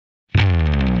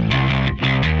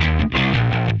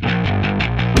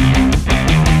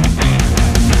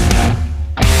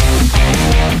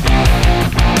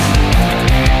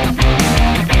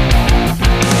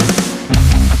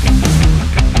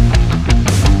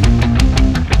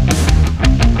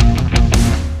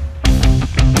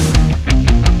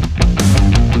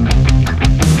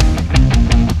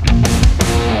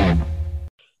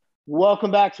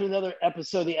Welcome back to another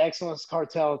episode of the Excellence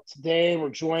Cartel. Today, we're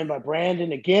joined by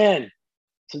Brandon again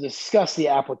to discuss the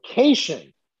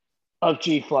application of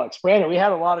G-Flux. Brandon, we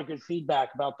had a lot of good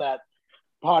feedback about that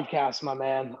podcast, my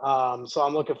man. So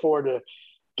I'm looking forward to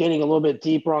getting a little bit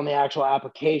deeper on the actual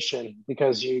application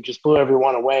because you just blew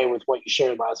everyone away with what you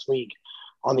shared last week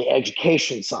on the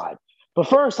education side. But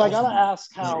first, I gotta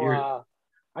ask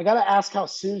how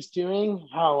Sue's doing.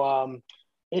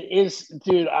 It is,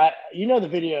 dude. You know the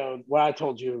video where I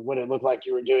told you what it looked like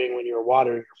you were doing when you were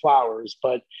watering your flowers.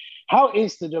 But how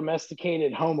is the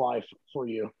domesticated home life for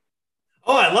you?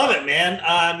 Oh, I love it, man.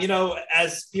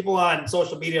 As people on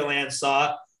social media land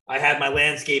saw, I had my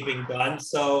landscaping done.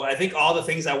 So I think all the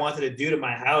things I wanted to do to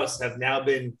my house have now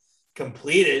been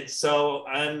completed. So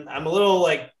I'm a little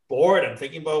like bored. I'm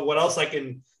thinking about what else I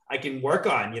can work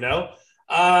on.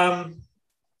 I'm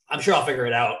sure I'll figure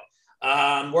it out.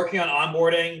 Working on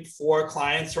onboarding for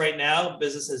clients right now.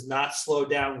 Business has not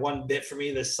slowed down one bit for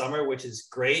me this summer, which is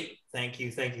great. Thank you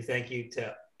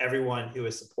to everyone who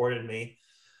has supported me.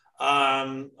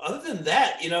 Other than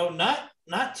that,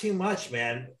 not too much,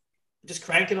 man. Just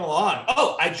cranking along.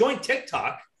 Oh, I joined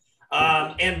TikTok.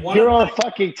 You're on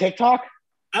fucking TikTok?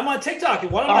 I'm on TikTok.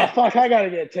 And I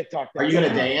gotta get a TikTok. Are you gonna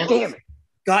dance? Damn it.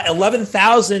 Got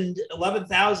 11,000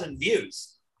 views.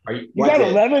 You got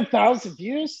 11,000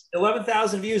 views?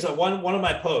 11,000 views on one of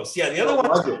my posts. Yeah, the other one.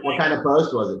 What kind of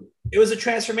post was it? It was a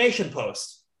transformation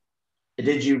post.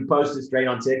 Did you post it straight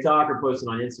on TikTok or post it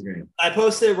on Instagram? I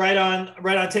posted it right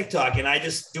on TikTok, and I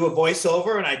just do a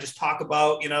voiceover and I just talk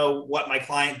about what my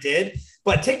client did.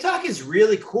 But TikTok is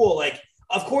really cool. Like,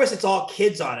 of course, it's all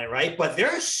kids on it, right? But there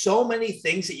are so many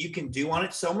things that you can do on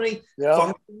it, so many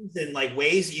functions and like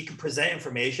ways that you can present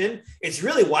information. It's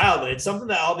really wild, and it's something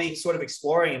that I'll be sort of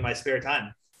exploring in my spare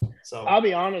time. So I'll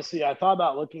be honest with you,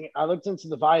 I looked into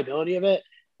the viability of it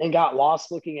and got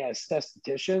lost looking at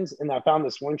estheticians, and I found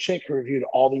this one chick who reviewed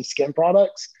all these skin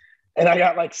products, and I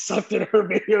got like sucked in her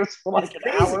videos for like an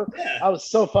hour. Yeah. I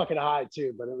was so fucking high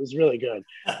too, but it was really good.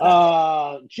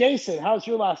 Jason, how's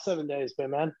your last 7 days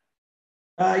been, man?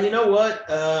 You know what?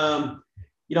 I'm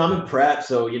in prep,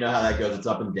 so you know how that goes. It's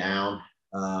up and down.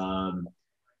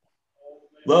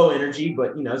 Low energy,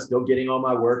 but still getting all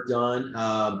my work done.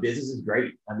 Business is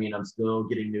great. I mean, I'm still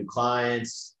getting new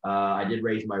clients. I did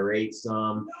raise my rates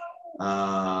some.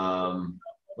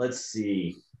 Let's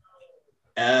see.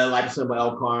 Like I said, my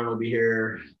Elkhorn will be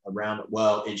here around.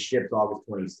 Well, it ships August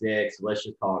 26th. So let's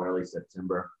just call it early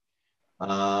September.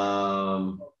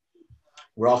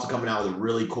 We're also coming out with a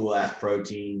really cool ass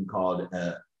protein called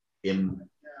I'm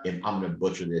going to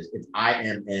butcher this. It's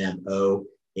IMMONLIN,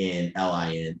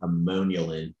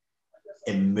 ammonulin.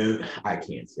 I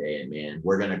can't say it, man.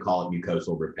 We're going to call it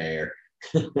mucosal repair.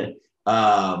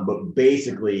 But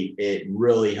basically, it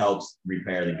really helps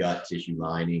repair the gut tissue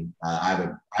lining.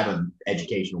 I have an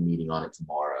educational meeting on it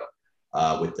tomorrow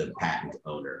with the patent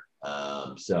owner.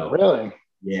 So really,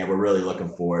 yeah, we're really looking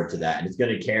forward to that, and it's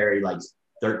going to carry like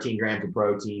 13 grams of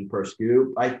protein per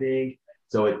scoop, I think.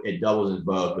 So it doubles as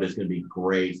both, but it's going to be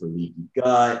great for leaky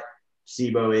gut,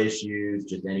 SIBO issues,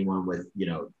 just anyone with,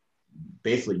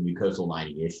 basically mucosal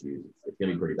lining issues. It's going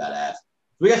to be pretty badass. So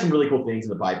we got some really cool things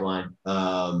in the pipeline.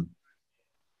 But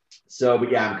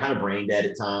yeah, I'm kind of brain dead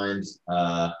at times.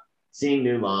 Seeing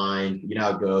new lines, you know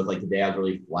how it goes. Like today I was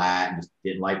really flat and just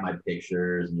didn't like my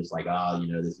pictures and just like,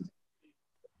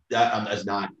 that's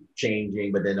not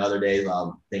changing, but then other days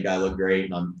I'll think I look great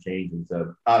and I'm changing.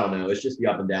 So I don't know. It's just the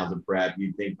up and downs of prep.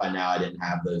 You'd think by now I didn't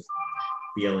have those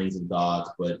feelings and thoughts,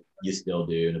 but you still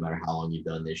do no matter how long you've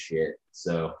done this shit.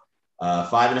 So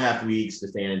 5.5 weeks to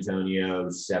San Antonio,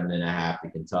 7.5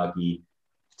 to Kentucky.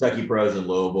 Kentucky Pros in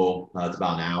Louisville. It's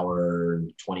about an hour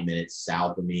and 20 minutes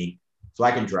south of me. So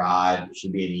I can drive. It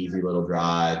should be an easy little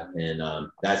drive. And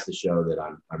that's the show that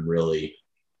I'm really,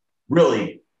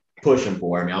 really pushing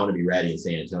for. I mean, I want to be ready in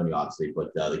San Antonio, obviously,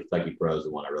 but the Kentucky Pro is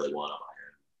the one I really want on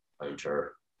my own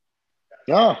turf.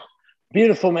 Oh,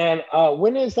 beautiful, man.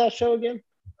 When is that show again?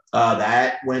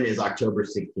 That one is October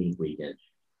 16th weekend.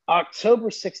 October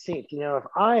 16th. If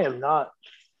I am not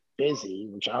busy,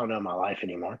 which I don't know my life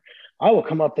anymore, I will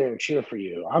come up there and cheer for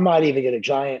you. I might even get a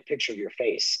giant picture of your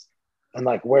face and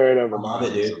like wear it over my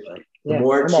head. The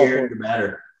more cheering, the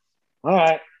better. All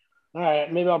right.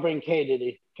 Maybe I'll bring K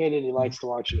Diddy. K Diddy likes to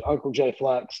watch you. Uncle J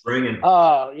Flux. Bring him.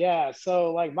 Yeah.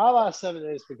 So like my last 7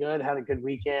 days were good. Had a good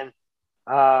weekend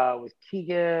with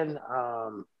Keegan.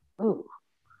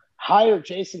 Hired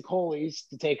Jason Coley's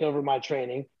to take over my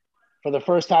training. For the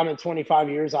first time in 25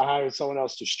 years, I hired someone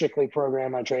else to strictly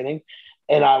program my training.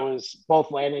 And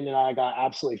both Landon and I got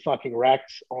absolutely fucking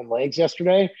wrecked on legs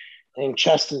yesterday. And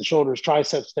chest and shoulders,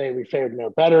 triceps day, we fared no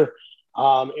better.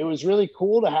 It was really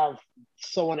cool to have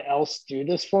someone else do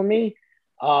this for me.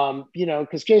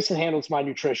 Because Jason handles my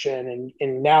nutrition,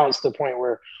 and now it's the point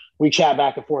where we chat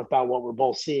back and forth about what we're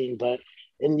both seeing. But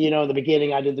in the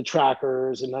beginning, I did the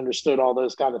trackers and understood all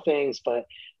those kind of things. But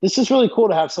this is really cool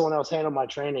to have someone else handle my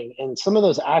training. And some of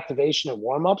those activation and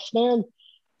warm ups, man,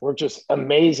 were just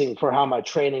amazing for how my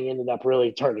training ended up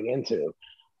really turning into,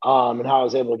 and how I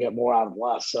was able to get more out of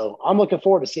less. So I'm looking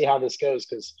forward to see how this goes,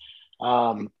 because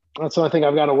that's the only thing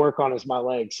I've got to work on is my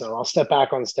legs. So I'll step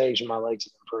back on stage and my legs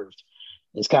have improved.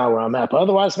 It's kind of where I'm at. But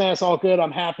otherwise, man, it's all good.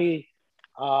 I'm happy.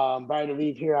 Ready to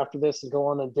leave here after this and go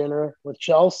on to dinner with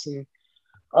Chelsea. And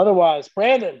otherwise,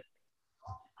 Brandon,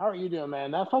 how are you doing,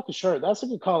 man? That fucking shirt, that's a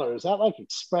good color. Is that like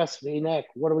Express V-neck?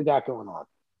 What do we got going on?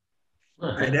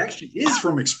 It actually is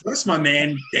from Express, my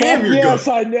man. Damn, you're yes,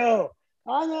 good. I know.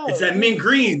 It's that mint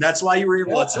green. That's why you were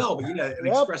able to tell. But an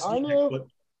Express I V-neck. know. But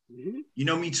you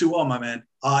know me too well, my man.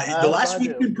 The last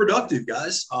week's been productive,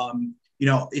 guys.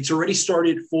 It's already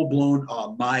started full blown.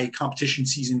 My competition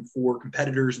season for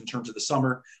competitors in terms of the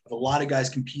summer. I have a lot of guys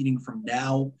competing from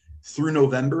now through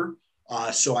November.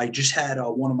 So I just had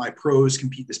one of my pros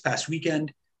compete this past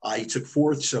weekend. He took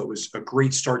fourth, so it was a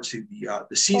great start to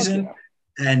the season. Yeah.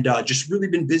 And just really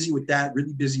been busy with that,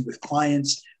 really busy with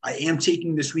clients. I am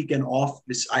taking this weekend off.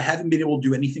 I haven't been able to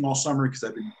do anything all summer because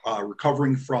I've been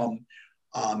recovering from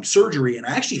surgery. And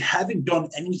I actually haven't done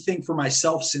anything for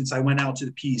myself since I went out to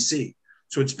the PEC.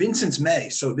 So it's been since May.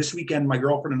 So this weekend, my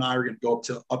girlfriend and I are going to go up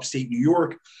to upstate New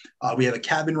York. We have a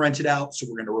cabin rented out, so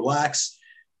we're going to relax.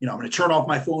 I'm going to turn off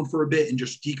my phone for a bit and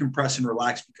just decompress and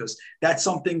relax, because that's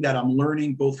something that I'm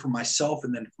learning both from myself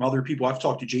and then from other people. I've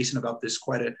talked to Jason about this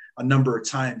quite a number of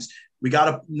times. We got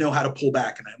to know how to pull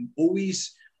back. And I'm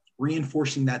always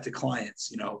reinforcing that to clients,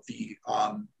 the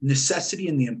necessity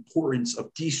and the importance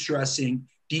of de-stressing,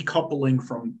 decoupling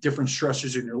from different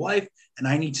stressors in your life. And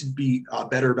I need to be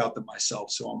better about them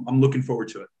myself. So I'm looking forward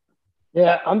to it.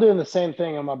 Yeah, I'm doing the same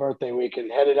thing on my birthday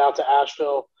weekend. Headed out to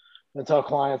Asheville and tell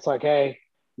clients like, hey,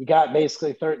 you got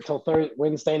basically till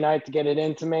Wednesday night to get it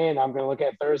into me, and I'm going to look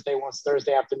at Thursday. Once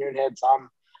Thursday afternoon hits,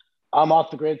 I'm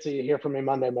off the grid, so you hear from me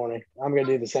Monday morning. I'm going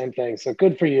to do the same thing. So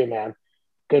good for you, man.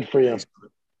 Good for you.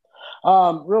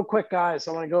 Real quick, guys,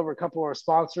 I want to go over a couple of our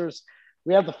sponsors.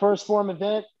 We have the First Form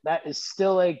event. That is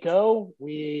still a go.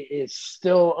 It's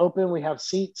still open. We have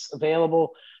seats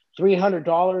available.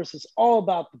 $300. It's all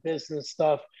about the business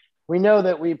stuff. We know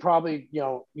that we probably,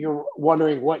 you're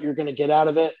wondering what you're going to get out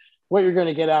of it. What you're going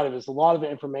to get out of it is a lot of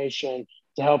information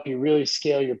to help you really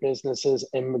scale your businesses,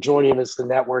 and majority of it's the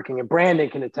networking. And Brandon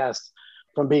can attest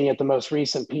from being at the most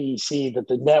recent PEC that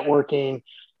the networking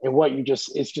and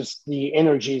it's just the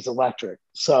energy is electric.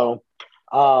 So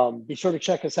be sure to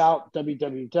check us out,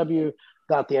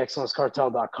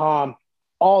 www.theexcellencecartel.com.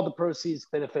 All the proceeds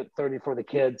benefit 30 for the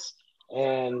kids.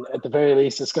 And at the very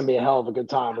least, it's going to be a hell of a good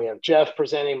time. We have Jeff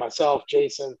presenting, myself,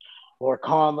 Jason, Laura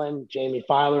Conlon, Jamie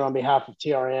Filer on behalf of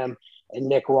TRM, and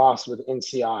Nick Ross with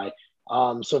NCI.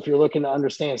 So if you're looking to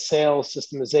understand sales,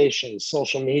 systemization,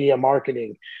 social media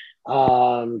marketing,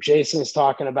 Jason's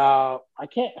talking about, I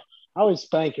always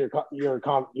blank your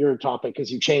topic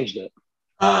because you changed it.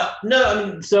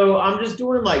 No, so I'm just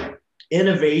doing like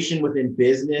innovation within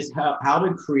business, how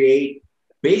to create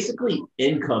basically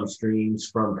income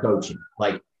streams from coaching.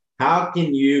 Like, how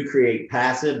can you create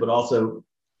passive, but also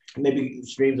maybe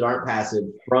streams that aren't passive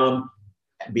from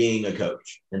being a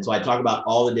coach? And so I talk about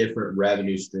all the different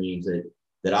revenue streams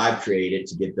that I've created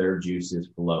to get their juices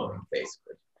flowing,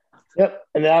 basically. Yep.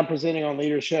 And then I'm presenting on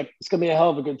leadership. It's going to be a hell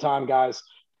of a good time, guys.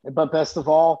 But best of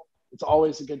all, it's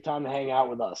always a good time to hang out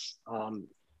with us. I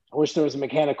wish there was a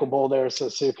mechanical bull there so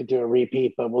Sue could do a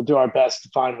repeat, but we'll do our best to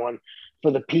find one for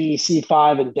the PEC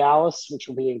 5 in Dallas, which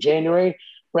will be in January.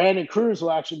 Brandon DaCruz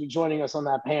will actually be joining us on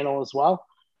that panel as well.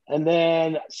 And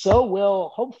then so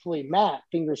will hopefully Matt,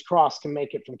 fingers crossed, can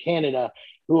make it from Canada,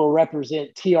 who will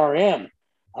represent TRM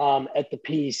at the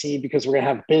PEC, because we're going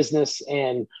to have business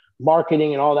and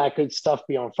marketing and all that good stuff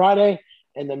be on Friday.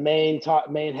 And the main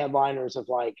headliners of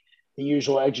like the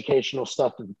usual educational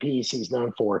stuff that the PEC is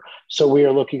known for. So we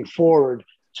are looking forward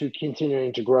to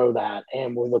continuing to grow that.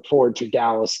 And we'll look forward to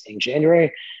Dallas in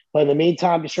January. But in the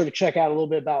meantime, be sure to check out a little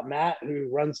bit about Matt, who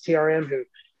runs TRM, who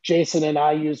Jason and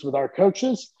I use with our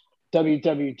coaches,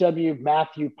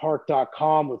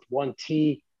 www.matthewpark.com with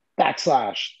 1T /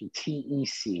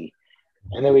 TEC.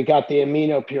 And then we got the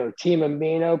Amino Pure, Team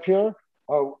Amino Pure.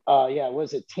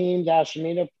 Was it Team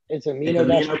Amino? It's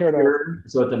Amino Pure.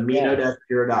 So it's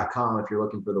amino-pure.com if you're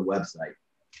looking for the website.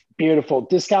 Beautiful.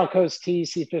 Discount code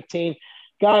TEC15.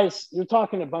 Guys, you're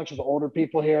talking to a bunch of older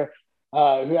people here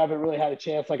who haven't really had a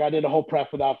chance. Like, I did a whole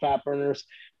prep without fat burners.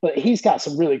 but he's got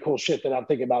some really cool shit that I'm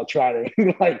thinking about trying,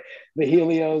 like the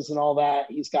Helios and all that.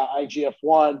 He's got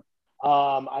IGF-1.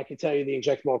 I can tell you the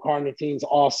injectable carnitine is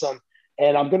awesome.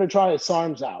 And I'm going to try his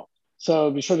SARMs out. So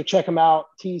be sure to check him out,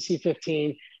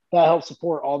 TEC15. That helps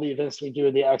support all the events we do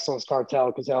with the Excellence Cartel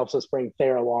because it helps us bring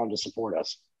Thayer along to support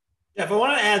us. Yeah, if I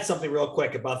want to add something real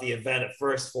quick about the event at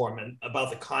First Form and about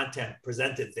the content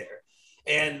presented there.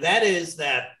 And that is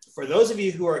that for those of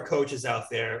you who are coaches out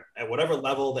there at whatever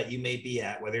level that you may be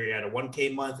at, whether you're at a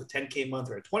 1K month, a 10K month,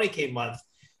 or a 20K month,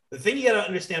 the thing you got to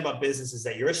understand about business is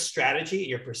that your strategy and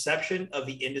your perception of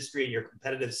the industry and your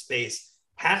competitive space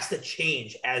has to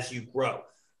change as you grow.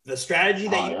 The strategy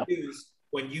that you use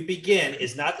when you begin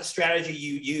is not the strategy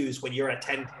you use when you're at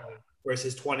 10K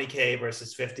versus 20K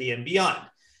versus 50 and beyond.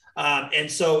 And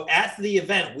so at the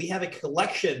event, we have a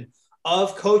collection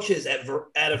of coaches at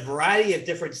a variety of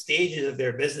different stages of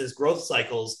their business growth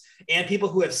cycles and people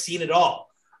who have seen it all.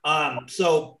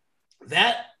 So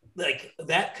that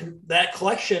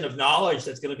collection of knowledge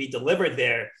that's going to be delivered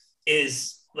there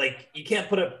is like, you can't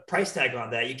put a price tag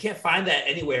on that. You can't find that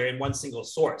anywhere in one single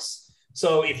source.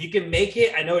 So if you can make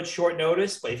it, I know it's short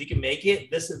notice, but if you can make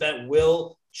it, this event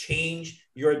will change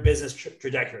your business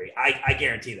trajectory. I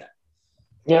guarantee that.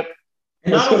 Yep.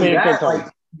 And not only that, like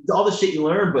all the shit you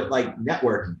learn, but like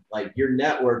networking, like your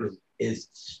network is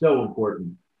so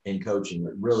important in coaching.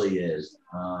 It really is.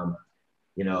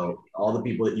 You know, all the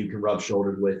people that you can rub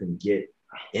shoulders with and get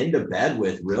into bed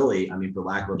with, really, I mean, for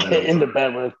lack of a better word, into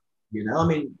bed with, you know, I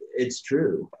mean, it's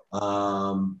true.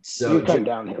 So you come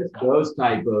down here. Those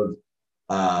type of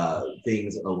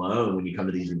things alone, when you come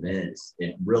to these events,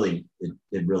 it really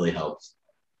helps.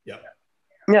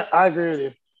 Yeah, I agree with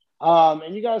you.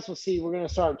 And you guys will see, we're going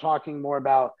to start talking more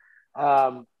about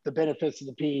the benefits of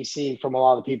the PEC from a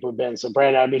lot of the people who've been. So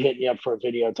Brandon, I'll be hitting you up for a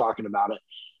video talking about it.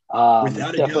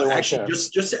 Without a doubt, actually,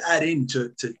 just to add in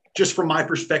to just from my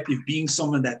perspective, being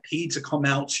someone that paid to come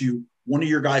out to one of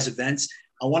your guys' events,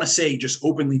 I want to say just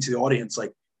openly to the audience,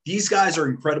 like, these guys are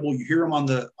incredible. You hear them on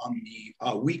the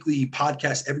weekly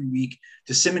podcast every week,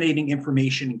 disseminating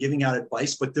information and giving out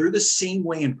advice, but they're the same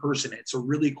way in person. It's a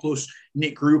really close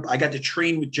knit group. I got to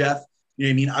train with Jeff. You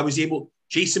know what I mean?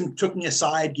 Jason took me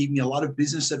aside, gave me a lot of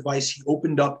business advice. He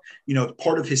opened up, you know,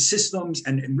 part of his systems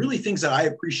and really things that I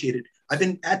appreciated. I've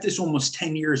been at this almost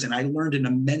 10 years and I learned an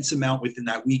immense amount within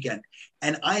that weekend.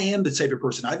 And I am the type of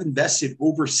person, I've invested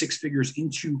over 6 figures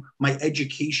into my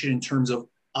education in terms of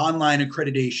online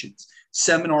accreditations,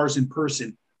 seminars in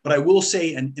person. But I will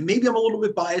say, and maybe I'm a little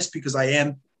bit biased because I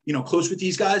am, you know, close with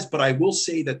these guys, but I will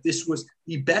say that this was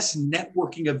the best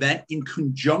networking event in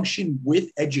conjunction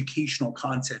with educational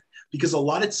content, because a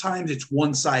lot of times it's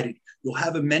one-sided. You'll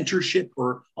have a mentorship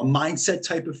or a mindset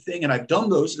type of thing. And I've done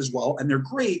those as well, and they're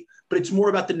great, but it's more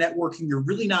about the networking. You're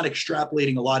really not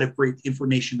extrapolating a lot of great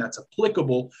information that's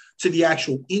applicable to the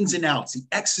actual ins and outs, the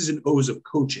X's and O's of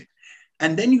coaching.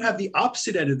 And then you have the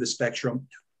opposite end of the spectrum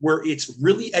where it's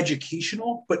really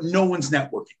educational, but no one's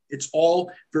networking. It's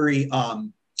all very,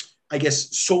 I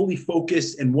guess, solely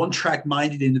focused and one-track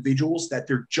minded individuals that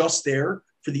they're just there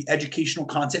for the educational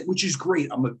content, which is great.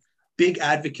 I'm a big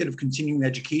advocate of continuing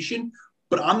education,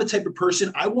 but I'm the type of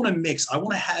person, I want to mix. I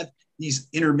want to have these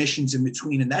intermissions in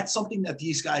between. And that's something that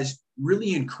these guys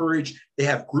really encourage. They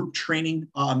have group training,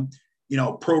 you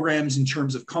know, programs in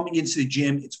terms of coming into the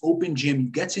gym. It's open gym. You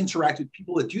get to interact with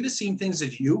people that do the same things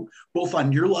as you, both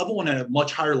on your level and at a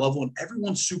much higher level. And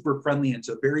everyone's super friendly. And it's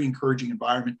a very encouraging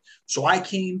environment. So I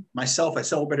came myself, I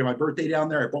celebrated my birthday down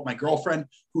there. I brought my girlfriend,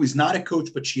 who is not a coach,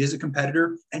 but she is a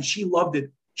competitor. And she loved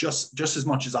it just as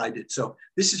much as I did. So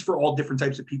this is for all different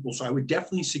types of people. So I would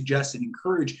definitely suggest and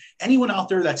encourage anyone out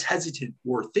there that's hesitant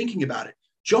or thinking about it,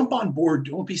 jump on board.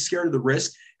 Don't be scared of the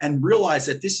risk and realize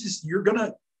that you're going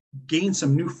to gain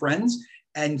some new friends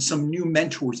and some new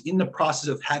mentors in the process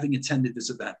of having attended this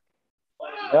event.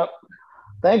 Yep.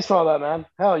 Thanks for all that, man.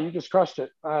 Hell, you just crushed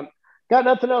it. Got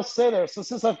nothing else to say there. So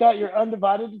since I've got your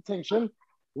undivided attention,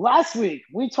 last week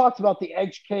we talked about the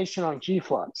education on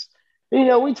G-Flux. You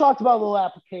know, we talked about a little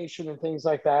application and things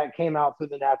like that. It came out through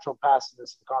the natural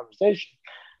passiveness of the conversation.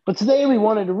 But today we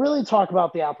wanted to really talk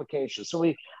about the application. So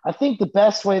I think the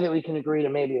best way that we can agree to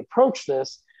maybe approach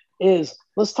this is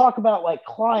let's talk about like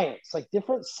clients, like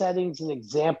different settings and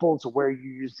examples of where you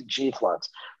use the G-Flux,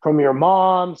 from your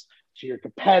moms to your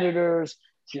competitors,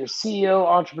 to your CEO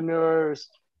entrepreneurs,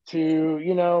 to,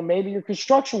 you know, maybe your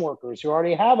construction workers who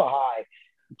already have a high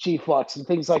G-Flux and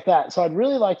things like that. So I'd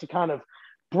really like to kind of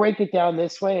break it down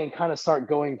this way and kind of start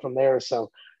going from there.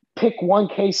 So pick one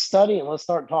case study and let's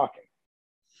start talking.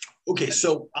 Okay,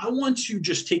 so I want to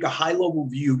just take a high level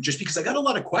view just because I got a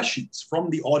lot of questions from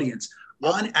the audience.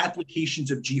 on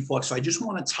applications of G-Flux. So I just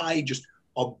want to tie just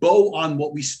a bow on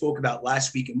what we spoke about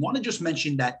last week and want to just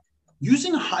mention that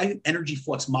using a high energy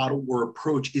flux model or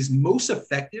approach is most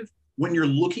effective when you're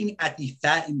looking at the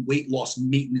fat and weight loss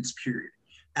maintenance period.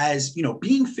 As you know,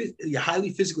 being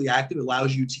highly physically active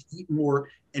allows you to eat more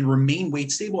and remain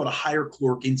weight stable at a higher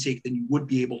caloric intake than you would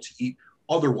be able to eat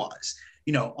otherwise.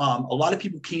 A lot of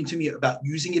people came to me about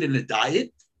using it in a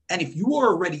diet. And if you are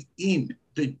already in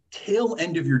the tail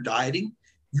end of your dieting,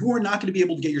 you are not going to be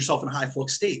able to get yourself in a high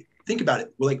flux state. Think about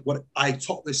it. Like what I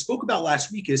spoke about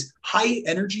last week is high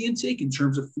energy intake in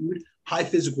terms of food, high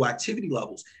physical activity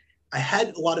levels. I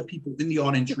had a lot of people in the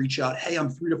audience reach out, hey, I'm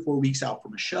 3 to 4 weeks out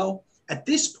from a show. At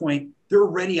this point, they're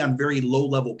already on very low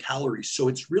level calories. So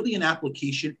it's really an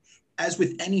application, as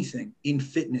with anything in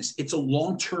fitness, it's a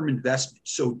long-term investment.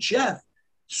 So Jeff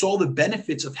saw the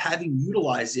benefits of having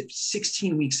utilized it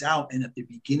 16 weeks out, and at the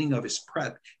beginning of his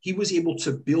prep, he was able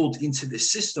to build into the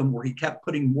system where he kept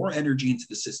putting more energy into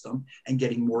the system and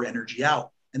getting more energy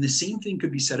out. And the same thing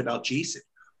could be said about Jason.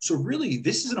 So really,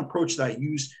 this is an approach that I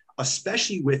use,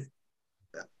 especially with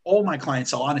all my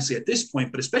clients, honestly, at this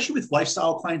point, but especially with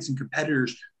lifestyle clients and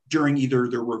competitors during either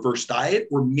their reverse diet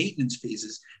or maintenance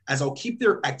phases, as I'll keep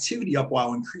their activity up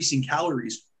while increasing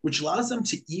calories, which allows them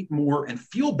to eat more and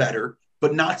feel better,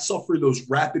 but not suffer those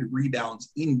rapid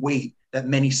rebounds in weight that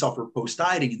many suffer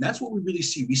post-dieting. And that's what we really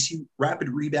see. We see rapid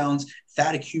rebounds,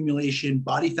 fat accumulation,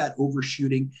 body fat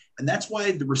overshooting. And that's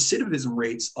why the recidivism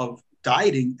rates of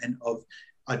dieting and of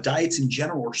diets in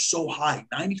general are so high.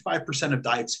 95% of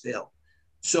diets fail.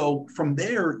 So from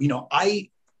there,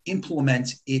 I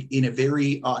implement it in a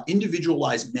very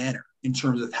individualized manner in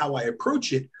terms of how I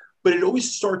approach it, but it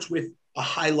always starts with a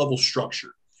high level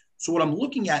structure. So what I'm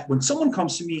looking at when someone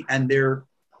comes to me and they're,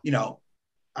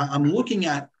 I'm looking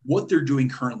at what they're doing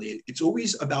currently. It's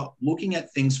always about looking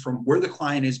at things from where the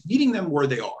client is, meeting them where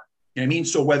they are. You know what I mean?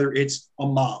 So whether it's a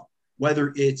mom,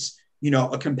 whether it's,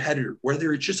 a competitor,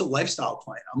 whether it's just a lifestyle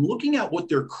client, I'm looking at what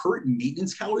their current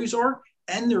maintenance calories are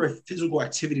and their physical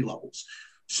activity levels.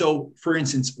 So for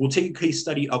instance, we'll take a case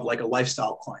study of like a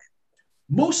lifestyle client.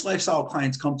 Most lifestyle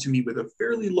clients come to me with a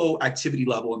fairly low activity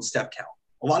level and step count.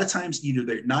 A lot of times, either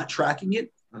they're not tracking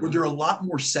it or they're a lot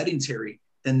more sedentary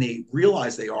than they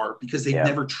realize they are because they've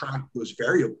never tracked those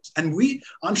variables. And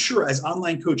I'm sure as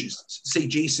online coaches, say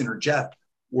Jason or Jeff,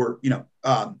 or,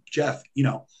 Jeff,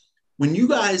 when you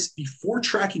guys, before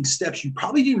tracking steps, you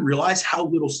probably didn't realize how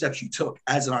little steps you took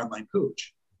as an online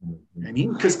coach. I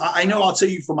mean, because I know I'll tell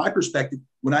you from my perspective,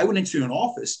 when I went into an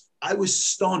office, I was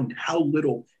stunned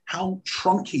how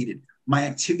truncated my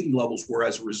activity levels were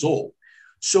as a result.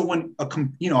 So when a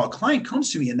client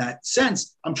comes to me in that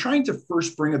sense, I'm trying to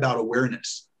first bring about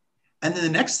awareness. And then the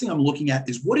next thing I'm looking at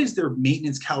is what is their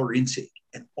maintenance calorie intake?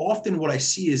 And often what I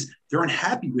see is they're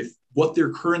unhappy with what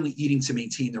they're currently eating to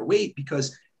maintain their weight,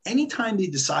 because anytime they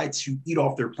decide to eat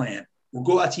off their plan or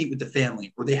go out to eat with the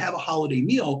family or they have a holiday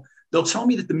meal, they'll tell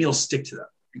me that the meals stick to them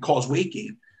and cause weight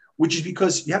gain, which is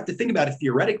because you have to think about it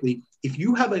theoretically. If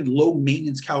you have a low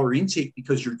maintenance calorie intake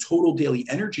because your total daily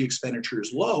energy expenditure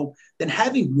is low, then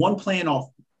having one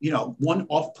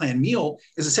off-plan meal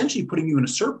is essentially putting you in a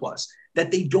surplus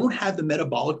that they don't have the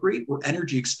metabolic rate or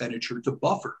energy expenditure to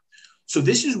buffer. So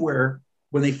this is where,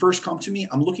 when they first come to me,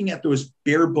 I'm looking at those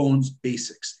bare bones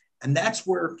basics. And that's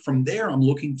where, from there, I'm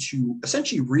looking to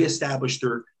essentially reestablish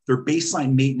their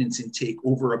baseline maintenance intake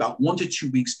over about 1 to 2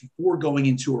 weeks before going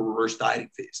into a reverse dieting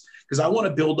phase. Because I want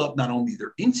to build up not only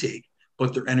their intake,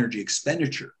 but their energy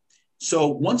expenditure. So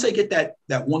once I get that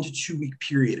 1 to 2 week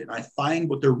period and I find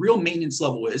what their real maintenance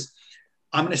level is,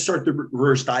 I'm going to start the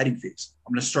reverse dieting phase.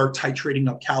 I'm going to start titrating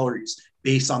up calories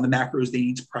based on the macros they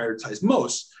need to prioritize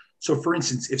most. So for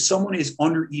instance, if someone is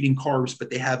under eating carbs, but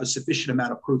they have a sufficient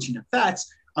amount of protein and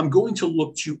fats, I'm going to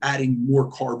look to adding more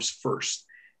carbs first.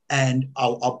 And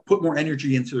I'll put more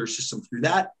energy into their system through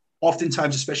that.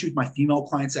 Oftentimes, especially with my female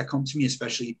clients that come to me,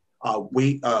 especially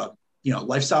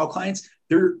lifestyle clients,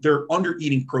 they're under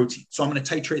eating protein. So I'm going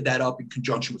to titrate that up in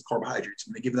conjunction with carbohydrates.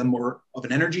 I'm going to give them more of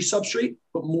an energy substrate,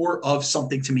 but more of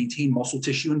something to maintain muscle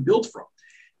tissue and build from.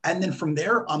 And then from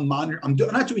there, I'm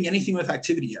not doing anything with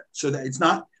activity yet. So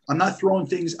that I'm not throwing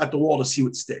things at the wall to see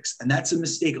what sticks. And that's a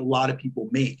mistake a lot of people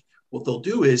make. What they'll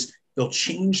do is they'll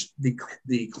change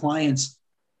the client's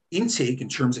intake in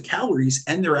terms of calories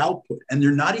and their output. And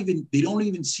they don't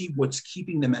even see what's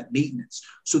keeping them at maintenance.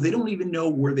 So they don't even know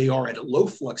where they are at a low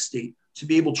flux state to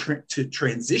be able to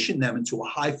transition them into a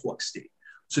high flux state.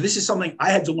 So this is something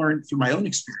I had to learn through my own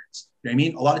experience. You know what I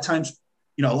mean? A lot of times,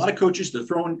 a lot of coaches, they're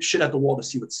throwing shit at the wall to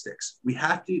see what sticks. We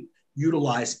have to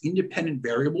utilize independent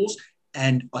variables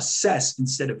and assess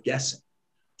instead of guessing.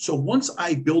 So once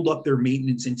I build up their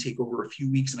maintenance intake over a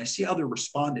few weeks and I see how they're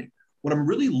responding, what I'm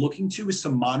really looking to is to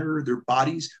monitor their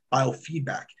body's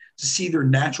biofeedback to see their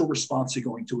natural response to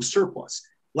going to a surplus.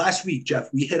 Last week,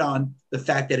 Jeff, we hit on the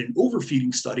fact that in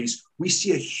overfeeding studies, we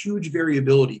see a huge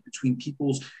variability between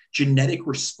people's genetic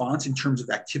response in terms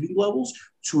of activity levels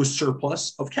to a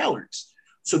surplus of calories.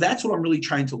 So that's what I'm really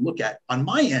trying to look at. On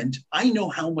my end, I know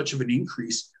how much of an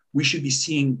increase we should be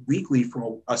seeing weekly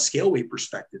from a scale weight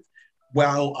perspective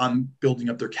while I'm building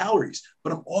up their calories,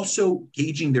 but I'm also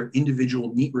gauging their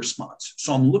individual NEAT response.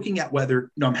 So I'm looking at whether,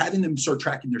 I'm having them start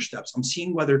tracking their steps. I'm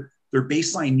seeing whether their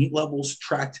baseline NEAT levels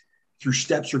tracked through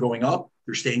steps are going up,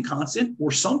 they're staying constant,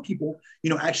 or some people,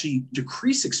 actually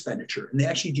decrease expenditure and they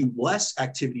actually do less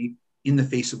activity in the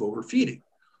face of overfeeding.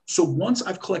 So once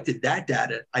I've collected that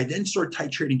data, I then start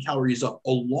titrating calories up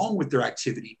along with their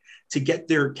activity to get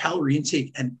their calorie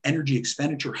intake and energy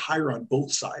expenditure higher on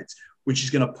both sides, which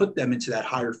is going to put them into that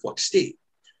higher flux state.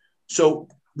 So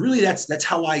really that's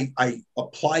how I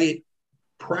apply it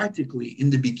practically in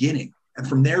the beginning. And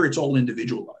from there, it's all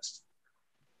individualized.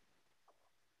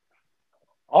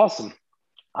 Awesome.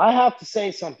 I have to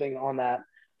say something on that.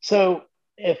 So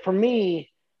for me,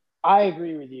 I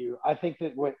agree with you. I think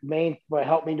that what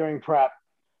helped me during prep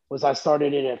was I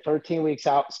started it at 13 weeks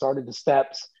out, started the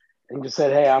steps, and just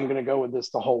said, hey, I'm going to go with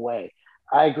this the whole way.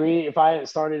 I agree. If I had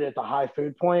started at the high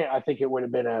food point, I think it would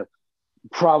have been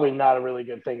probably not a really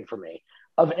good thing for me.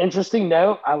 Of interesting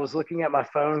note, I was looking at my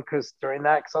phone because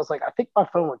I was like, I think my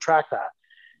phone would track that.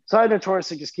 So I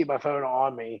notoriously just keep my phone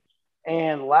on me.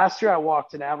 And last year I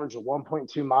walked an average of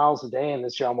 1.2 miles a day. And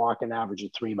this year I'm walking an average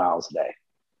of 3 miles a day.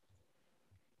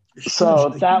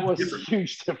 So that was a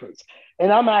huge difference.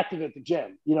 And I'm active at the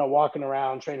gym, walking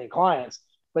around training clients.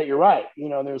 But you're right.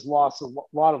 There's a lot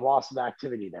of loss of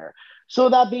activity there. So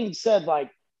that being said,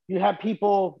 like you have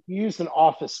people use an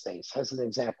office space as an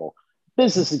example,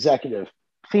 business executive,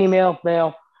 female,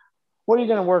 male. What are you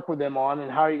going to work with them on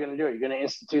and how are you going to do it? You're going to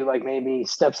institute like maybe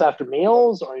steps after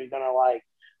meals, or are you going to like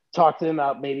talk to them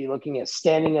about maybe looking at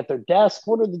standing at their desk?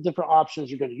 What are the different options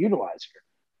you're going to utilize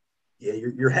here?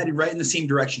 Yeah, you're headed right in the same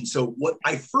direction. So what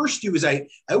I first do is I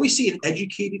always see an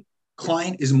educated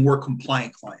client is a more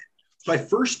compliant client. So I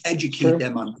first educate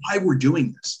them on why we're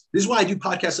doing this. This is why I do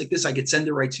podcasts like this. I could send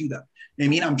it right to them.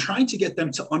 I'm trying to get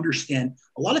them to understand.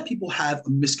 A lot of people have a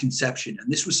misconception,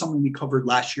 and this was something we covered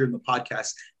last year in the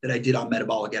podcast that I did on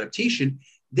metabolic adaptation.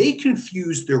 They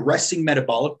confuse their resting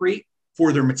metabolic rate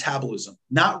for their metabolism,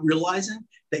 not realizing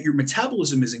that your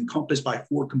metabolism is encompassed by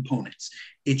 4 components.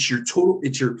 It's your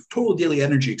total daily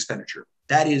energy expenditure.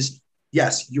 That is,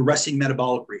 yes, your resting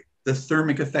metabolic rate, the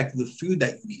thermic effect of the food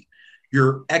that you eat,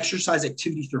 your exercise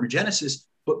activity thermogenesis,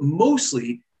 but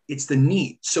mostly it's the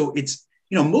NEAT. So it's,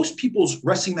 most people's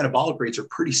resting metabolic rates are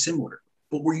pretty similar,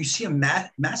 but where you see a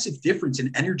massive difference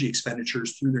in energy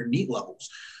expenditures through their NEAT levels.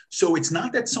 So it's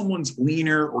not that someone's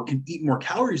leaner or can eat more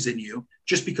calories than you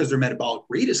just because their metabolic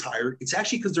rate is higher. It's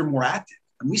actually because they're more active.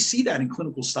 And we see that in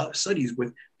clinical studies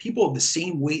with people of the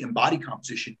same weight and body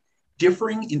composition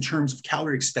differing in terms of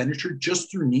calorie expenditure just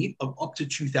through NEAT of up to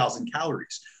 2,000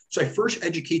 calories. So I first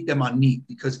educate them on NEAT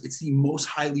because it's the most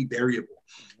highly variable.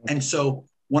 And so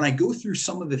when I go through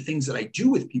some of the things that I do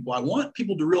with people, I want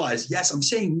people to realize, yes, I'm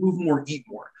saying move more, eat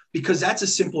more, because that's a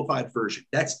simplified version.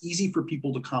 That's easy for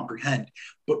people to comprehend.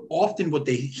 But often what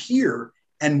they hear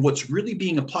and what's really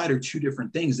being applied are 2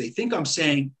 different things. They think I'm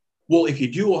saying, well, if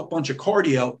you do a bunch of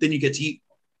cardio, then you get to eat.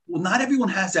 Well, not everyone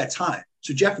has that time.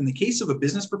 So Jeff, in the case of a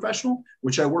business professional,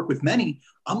 which I work with many,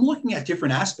 I'm looking at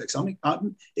different aspects.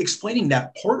 I'm explaining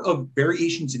that part of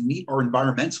variations in NEAT are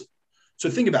environmental. So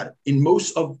think about it. In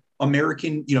most of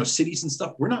American, cities and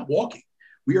stuff, we're not walking.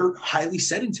 We are highly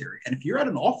sedentary. And if you're at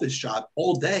an office job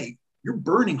all day, you're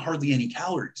burning hardly any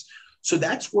calories. So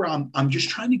that's where I'm just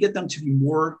trying to get them to be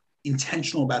more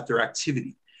intentional about their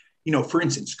activity. For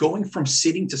instance, going from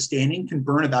sitting to standing can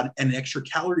burn about an extra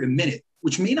calorie a minute,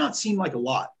 which may not seem like a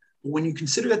lot. But when you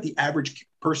consider that the average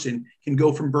person can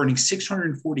go from burning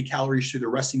 640 calories through their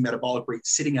resting metabolic rate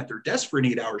sitting at their desk for an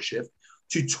 8-hour shift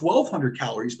to 1,200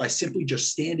 calories by simply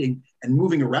just standing and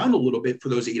moving around a little bit for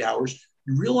those 8 hours,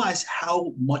 you realize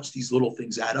how much these little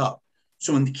things add up.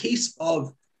 So in the case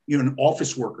of an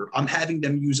office worker, I'm having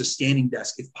them use a standing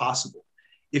desk if possible.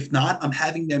 If not, I'm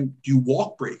having them do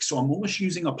walk breaks. So I'm almost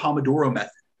using a Pomodoro method,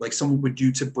 like someone would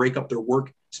do to break up their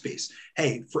workspace.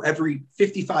 Hey, for every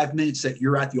 55 minutes that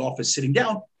you're at the office sitting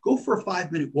down, go for a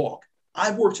 5-minute walk.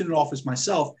 I've worked in an office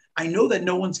myself. I know that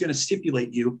no one's going to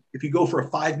stipulate you if you go for a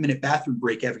 5-minute bathroom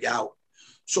break every hour.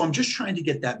 So I'm just trying to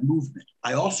get that movement.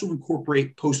 I also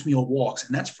incorporate post-meal walks,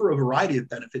 and that's for a variety of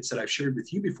benefits that I've shared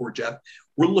with you before, Jeff.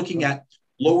 We're looking at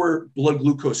lower blood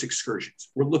glucose excursions.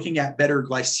 We're looking at better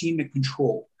glycemic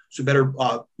control. So better,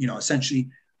 essentially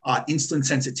insulin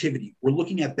sensitivity. We're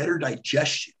looking at better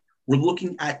digestion. We're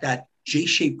looking at that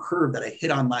J-shaped curve that I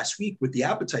hit on last week with the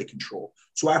appetite control.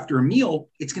 So after a meal,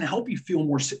 it's going to help you feel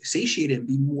more satiated and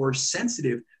be more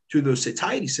sensitive to those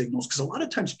satiety signals. Because a lot of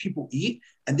times people eat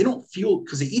and they don't feel,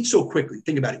 because they eat so quickly.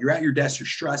 Think about it. You're at your desk, you're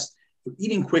stressed, they're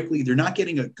eating quickly, they're not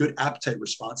getting a good appetite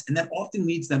response. And that often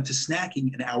leads them to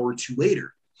snacking an hour or two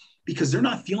later because they're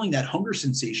not feeling that hunger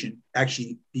sensation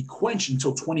actually be quenched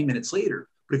until 20 minutes later.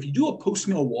 But if you do a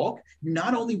post-meal walk, you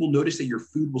not only will notice that your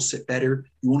food will sit better,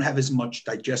 you won't have as much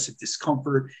digestive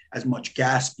discomfort, as much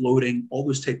gas, bloating, all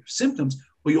those types of symptoms,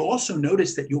 but you'll also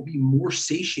notice that you'll be more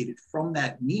satiated from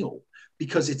that meal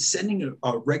because it's sending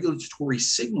a regulatory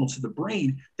signal to the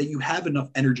brain that you have enough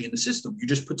energy in the system. You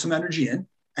just put some energy in,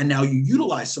 and now you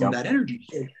utilize some of that energy.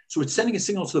 So it's sending a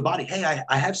signal to the body, hey,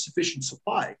 I have sufficient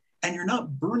supply. And you're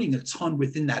not burning a ton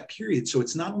within that period. So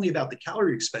it's not only about the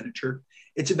calorie expenditure,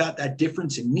 it's about that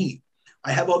difference in need.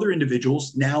 I have other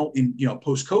individuals now in,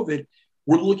 post-COVID,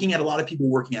 we're looking at a lot of people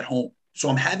working at home. So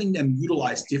I'm having them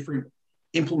utilize different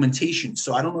implementations.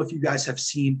 So I don't know if you guys have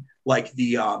seen like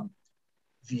the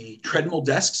treadmill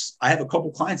desks. I have a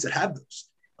couple clients that have those.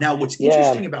 Now, what's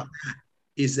interesting about that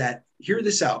is that, hear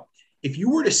this out. If you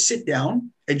were to sit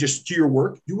down and just do your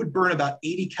work, you would burn about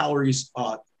 80 calories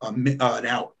an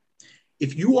hour.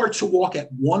 If you are to walk at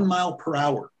 1 mile per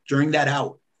hour during that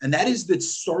hour, and that is the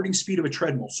starting speed of a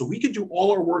treadmill. So we could do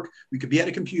all our work. We could be at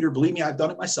a computer. Believe me, I've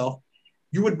done it myself.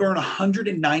 You would burn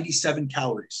 197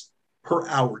 calories per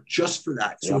hour just for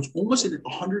that. So it's almost a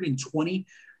 120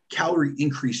 calorie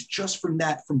increase just from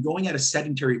that, from going at a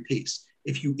sedentary pace.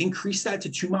 If you increase that to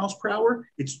 2 miles per hour,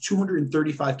 it's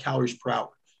 235 calories per hour.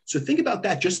 So think about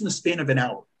that just in the span of an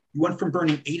hour. You went from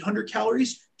burning 800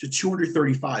 calories to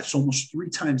 235, so almost 3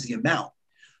 times the amount.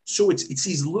 So it's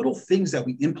these little things that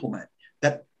we implement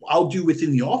that I'll do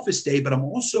within the office day, but I'm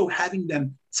also having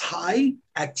them tie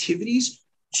activities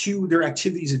to their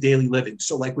activities of daily living.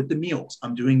 So like with the meals,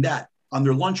 I'm doing that. On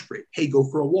their lunch break, hey, go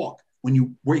for a walk. When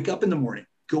you wake up in the morning,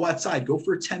 go outside, go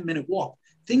for a 10-minute walk.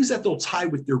 Things that they'll tie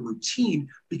with their routine,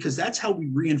 because that's how we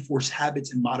reinforce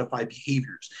habits and modify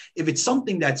behaviors. If it's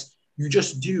something that's you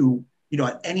just do,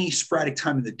 at any sporadic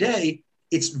time of the day,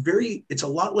 it's a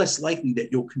lot less likely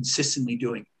that you'll consistently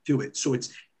do it. So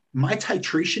my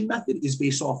titration method is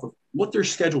based off of what their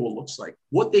schedule looks like,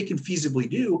 what they can feasibly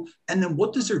do, and then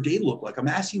what does their day look like? I'm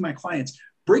asking my clients,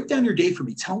 break down your day for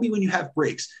me. Tell me when you have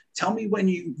breaks. Tell me when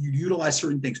you utilize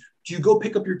certain things. Do you go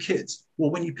pick up your kids?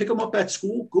 Well, when you pick them up at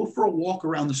school, go for a walk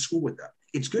around the school with them.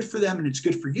 It's good for them and it's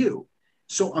good for you.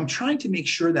 So I'm trying to make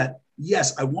sure that,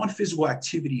 yes, I want physical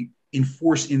activity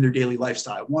enforced in their daily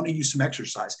lifestyle. I want to use some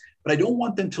exercise, but I don't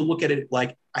want them to look at it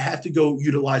like I have to go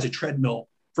utilize a treadmill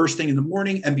first thing in the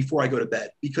morning and before I go to bed,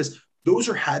 because those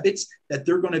are habits that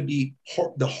they're going to be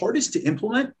the hardest to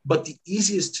implement, but the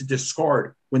easiest to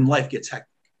discard when life gets hectic.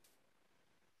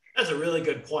 That's a really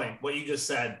good point. What you just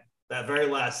said, that very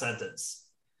last sentence.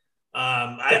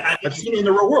 I've seen it in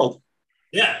the real world.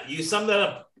 Yeah, you summed that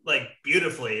up like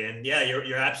beautifully. And yeah,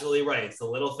 you're absolutely right. It's the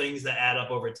little things that add up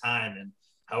over time, and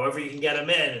however you can get them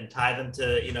in and tie them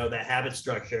to, that habit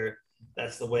structure.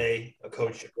 That's the way a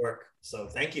coach should work. So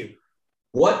thank you.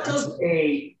 What does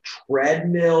a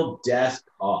treadmill desk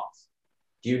cost?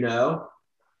 Do you know?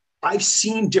 I've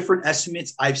seen different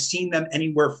estimates. I've seen them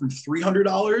anywhere from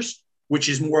 $300, which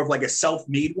is more of like a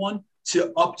self-made one,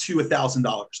 to up to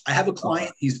 $1,000. I have a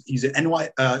client. He's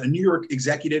a New York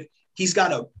executive. He's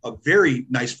got a very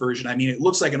nice version. I mean, it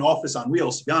looks like an office on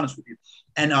wheels, to be honest with you.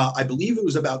 And I believe it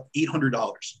was about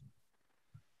 $800.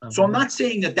 So I'm not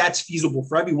saying that that's feasible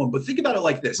for everyone, but think about it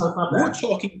like this.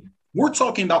 We're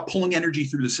talking about pulling energy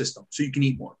through the system so you can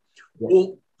eat more. Yeah.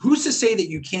 Well, who's to say that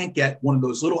you can't get one of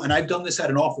those little, and I've done this at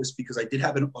an office because I did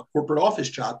have a corporate office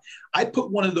job. I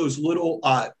put one of those little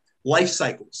life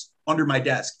cycles under my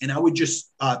desk, and I would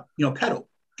just, pedal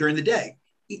during the day.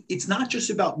 It's not just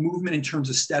about movement in terms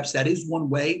of steps. That is one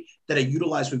way that I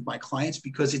utilize with my clients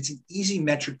because it's an easy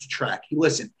metric to track. Hey,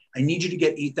 listen, I need you to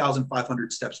get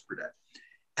 8,500 steps per day.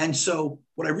 And so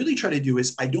what I really try to do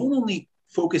is I don't only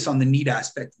focus on the need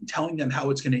aspect and telling them how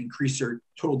it's going to increase their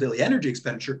total daily energy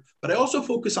expenditure, but I also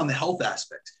focus on the health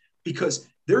aspect because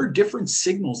there are different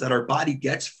signals that our body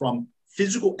gets from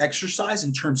physical exercise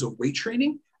in terms of weight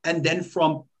training and then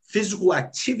from physical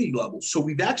activity levels. So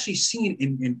we've actually seen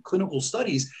in clinical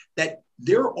studies that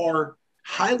there are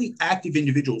highly active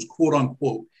individuals, quote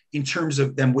unquote, in terms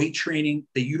of them weight training.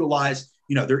 They utilize,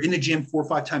 they're in the gym 4 or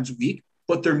 5 times a week,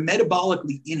 but they're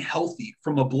metabolically unhealthy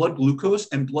from a blood glucose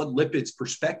and blood lipids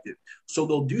perspective. So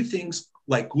they'll do things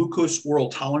like glucose oral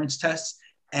tolerance tests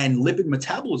and lipid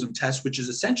metabolism tests, which is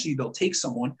essentially they'll take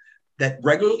someone that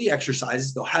regularly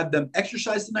exercises, they'll have them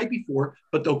exercise the night before,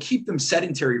 but they'll keep them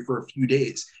sedentary for a few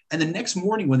days. And the next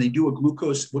morning when they do a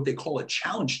glucose, what they call a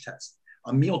challenge test,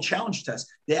 a meal challenge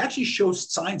test, they actually show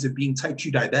signs of being type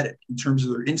 2 diabetic in terms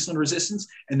of their insulin resistance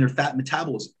and their fat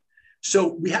metabolism.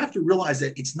 So we have to realize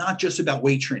that it's not just about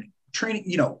weight training.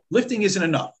 Lifting isn't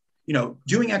enough.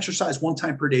 Doing exercise one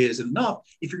time per day isn't enough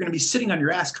if you're going to be sitting on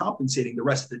your ass compensating the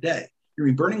rest of the day. You're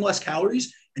going to be burning less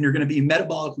calories and you're going to be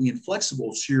metabolically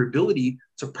inflexible. So your ability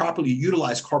to properly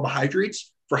utilize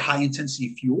carbohydrates for high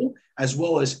intensity fuel, as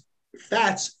well as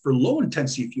fats for low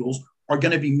intensity fuels, are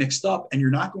going to be mixed up, and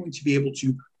you're not going to be able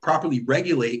to properly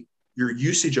regulate your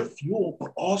usage of fuel,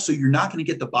 but also you're not going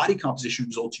to get the body composition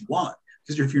results you want.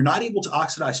 Because if you're not able to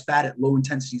oxidize fat at low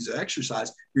intensities of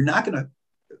exercise, you're not going to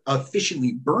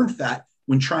efficiently burn fat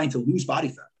when trying to lose body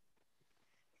fat.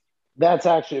 That's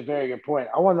actually a very good point.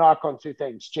 I want to knock on two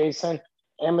things. Jason,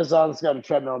 Amazon's got a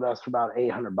treadmill that's for about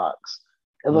 $800.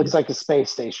 It looks like a space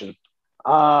station.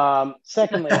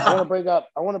 Secondly, I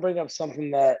want to bring up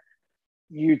something that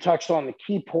you touched on, the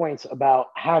key points about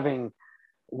having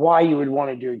why you would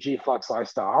want to do a G-Flux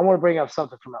lifestyle. I want to bring up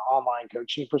something from an online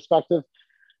coaching perspective.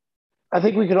 I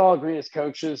think we could all agree as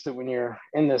coaches that when you're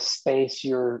in this space,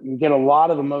 you get a lot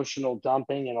of emotional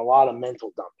dumping and a lot of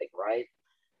mental dumping, right?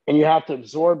 And you have to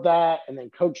absorb that and then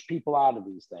coach people out of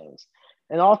these things.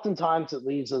 And oftentimes it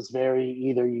leaves us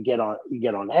either you get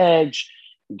on edge,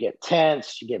 you get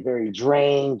tense, you get very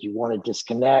drained, you want to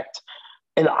disconnect.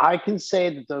 And I can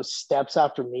say that those steps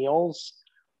after meals,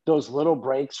 those little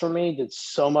breaks for me did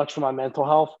so much for my mental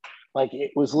health. Like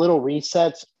it was little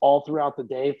resets all throughout the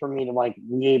day for me to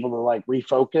be able to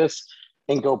refocus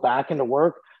and go back into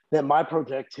work, that my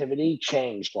productivity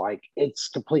changed. It's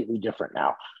completely different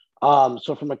now.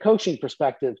 So from a coaching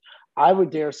perspective, I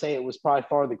would dare say it was probably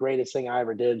far the greatest thing I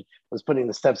ever did was putting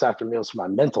the steps after meals for my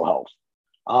mental health,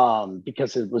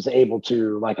 because it was able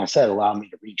to, like I said, allow me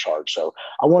to recharge. So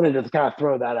I wanted to kind of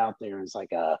throw that out there as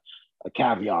a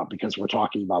caveat, because we're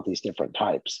talking about these different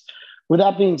types. With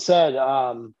that being said,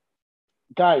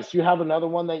 guys, do you have another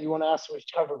one that you want to ask? We've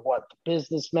covered what? The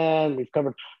businessman. We've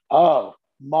covered,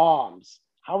 moms.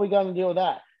 How are we going to deal with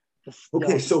that?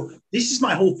 Okay, so this is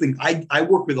my whole thing. I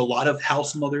work with a lot of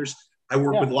house mothers. I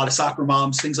work with a lot of soccer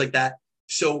moms, things like that.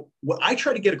 So what I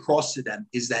try to get across to them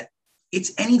is that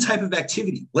it's any type of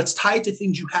activity. Let's tie it to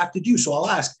things you have to do. So I'll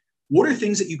ask, what are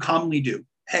things that you commonly do?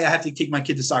 Hey, I have to take my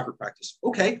kid to soccer practice.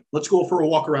 Okay, let's go for a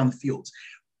walk around the fields.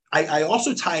 I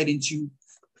also tie it into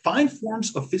find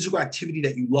forms of physical activity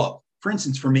that you love. For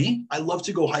instance, for me, I love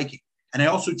to go hiking. And I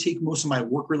also take most of my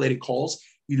work-related calls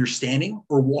either standing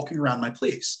or walking around my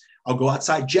place. I'll go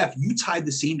outside. Jeff, you tied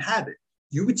the same habit.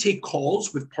 You would take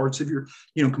calls with parts of your,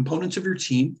 components of your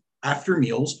team after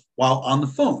meals while on the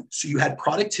phone. So you had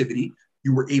productivity.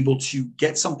 You were able to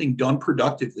get something done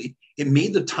productively. It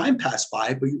made the time pass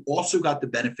by, but you also got the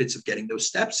benefits of getting those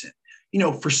steps in.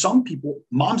 For some people,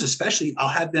 moms especially, I'll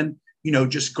have them,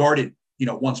 just garden,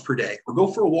 once per day, or go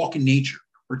for a walk in nature,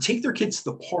 or take their kids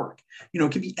to the park.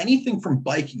 It could be anything from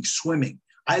biking, swimming.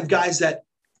 I have guys that,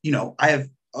 I have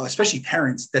especially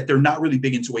parents that they're not really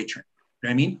big into weight training. You know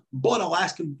what I mean? But I'll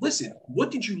ask them, listen,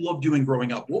 what did you love doing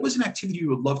growing up? What was an activity you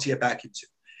would love to get back into?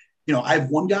 I have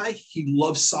one guy, he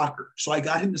loves soccer. So I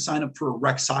got him to sign up for a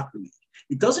rec soccer league.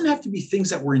 It doesn't have to be things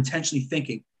that we're intentionally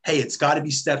thinking, hey, it's got to be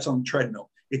steps on the treadmill.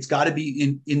 It's got to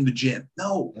be in the gym.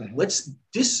 No, let's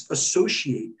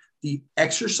disassociate the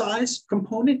exercise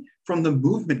component from the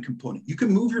movement component. You can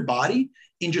move your body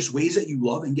in just ways that you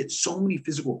love and get so many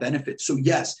physical benefits. So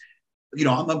yes,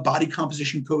 I'm a body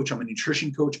composition coach. I'm a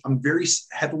nutrition coach. I'm very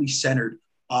heavily centered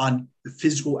on the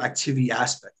physical activity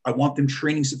aspect. I want them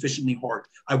training sufficiently hard.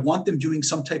 I want them doing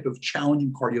some type of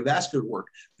challenging cardiovascular work.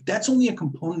 But that's only a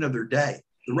component of their day.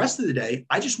 The rest of the day,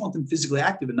 I just want them physically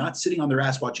active and not sitting on their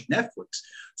ass watching Netflix.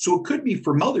 So it could be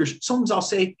for mothers, sometimes I'll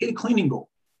say, hit a cleaning goal.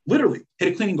 Literally,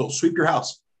 hit a cleaning goal, sweep your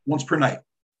house once per night.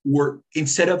 Or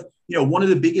instead of, one of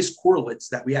the biggest correlates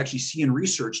that we actually see in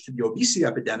research to the obesity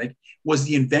epidemic was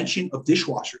the invention of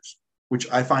dishwashers,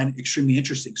 which I find extremely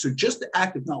interesting. So just the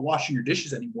act of not washing your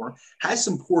dishes anymore has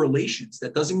some correlations.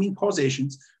 That doesn't mean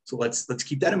causations. So let's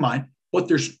keep that in mind. But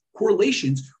there's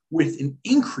correlations with an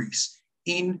increase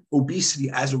in obesity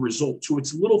as a result. So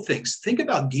it's little things. Think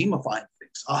about gamifying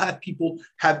things. I'll have people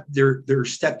have their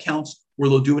step counts where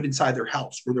they'll do it inside their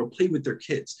house, where they'll play with their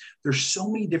kids. There's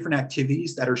so many different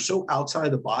activities that are so outside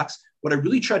of the box. What I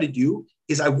really try to do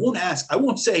is I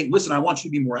won't say, listen, I want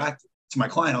you to be more active. to my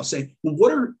client, I'll say, well,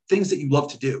 what are things that you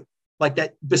love to do? Like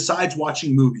that, besides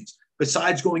watching movies,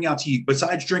 besides going out to eat,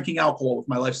 besides drinking alcohol with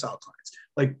my lifestyle clients.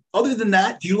 Like, other than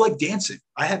that, do you like dancing?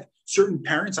 I have certain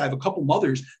parents, I have a couple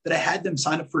mothers that I had them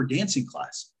sign up for a dancing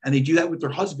class, and they do that with their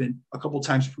husband a couple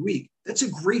times per week. That's a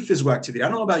great physical activity. I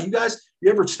don't know about you guys.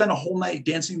 You ever spend a whole night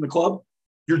dancing in the club?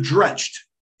 You're drenched.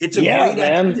 It's a great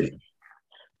activity.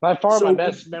 By far, my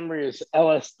best memory is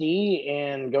LSD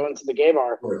and going to the gay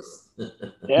bar.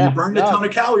 Yeah, you burned a ton of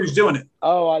calories doing it.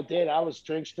 Oh, I did. I was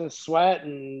drenched in sweat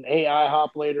and ate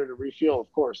IHOP later to refuel,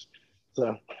 of course.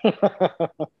 So,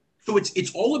 so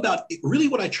it's all about really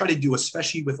what I try to do,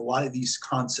 especially with a lot of these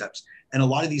concepts and a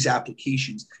lot of these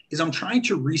applications, is I'm trying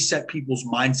to reset people's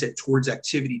mindset towards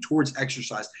activity, towards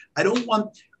exercise. I'm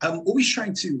always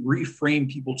trying to reframe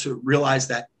people to realize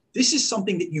that this is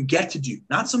something that you get to do,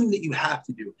 not something that you have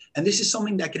to do. And this is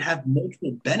something that can have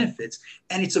multiple benefits.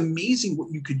 And it's amazing what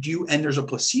you could do. And there's a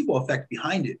placebo effect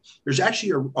behind it. There's actually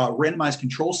a randomized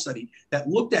control study that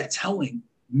looked at telling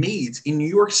maids in New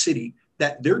York City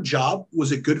that their job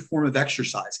was a good form of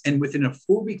exercise. And within a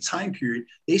 4-week time period,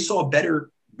 they saw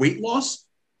better weight loss,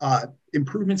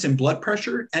 improvements in blood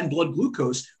pressure and blood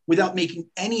glucose without making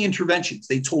any interventions.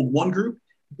 They told one group,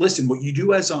 listen, what you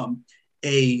do as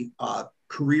a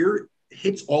career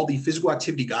hits all the physical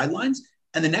activity guidelines,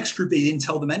 and the next group, they didn't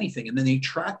tell them anything. And then they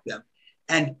tracked them,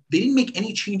 and they didn't make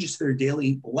any changes to their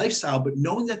daily lifestyle, but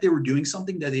knowing that they were doing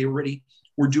something that they already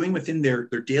were doing within their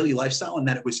daily lifestyle and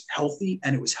that it was healthy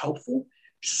and it was helpful,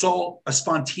 saw a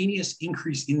spontaneous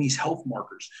increase in these health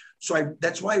markers. So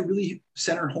that's why I really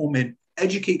center home in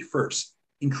educate first,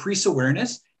 increase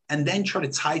awareness, and then try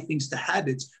to tie things to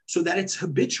habits so that it's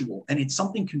habitual and it's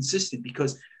something consistent.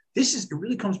 Because it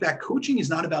really comes back. Coaching is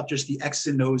not about just the X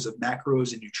and O's of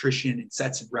macros and nutrition and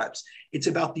sets and reps. It's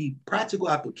about the practical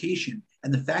application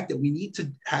and the fact that we need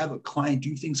to have a client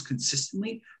do things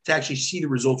consistently to actually see the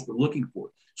results we're looking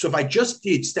for. So if I just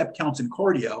did step counts and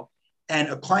cardio and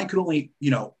a client could only,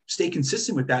 stay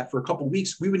consistent with that for a couple of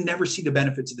weeks, we would never see the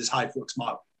benefits of this high flux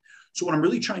model. So what I'm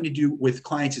really trying to do with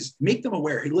clients is make them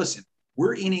aware. Hey, listen,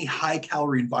 we're in a high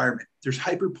calorie environment. There's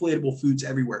hyperpalatable foods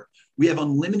everywhere. We have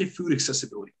unlimited food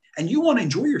accessibility. And you want to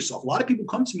enjoy yourself. A lot of people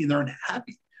come to me and they're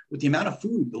unhappy with the amount of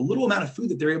food, the little amount of food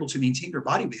that they're able to maintain their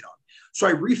body weight on. So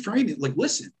I reframe it like,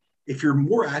 listen, if you're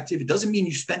more active, it doesn't mean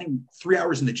you're spending 3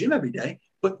 hours in the gym every day,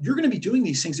 but you're going to be doing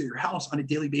these things at your house on a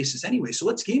daily basis anyway. So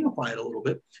let's gamify it a little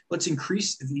bit. Let's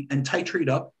increase and titrate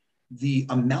up the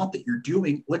amount that you're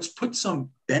doing. Let's put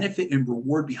some benefit and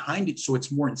reward behind it so it's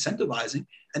more incentivizing.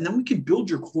 And then we can build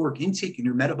your caloric intake and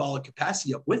your metabolic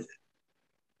capacity up with it.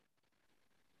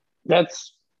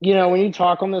 That's, when you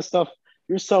talk on this stuff,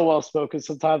 you're so well spoken.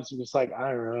 Sometimes I'm just like, I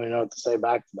don't really know what to say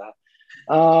back to that.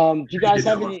 Do you guys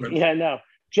have any? Yeah, no.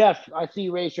 Jeff, I see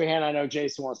you raise your hand. I know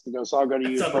Jason wants to go, so I'll go to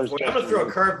you first. I'm going to throw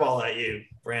a curveball at you,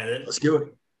 Brandon. Let's do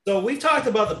it. So we've talked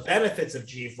about the benefits of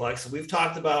G-Flux. We've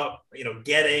talked about,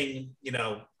 getting,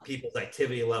 people's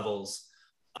activity levels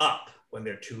up when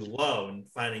they're too low and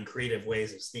finding creative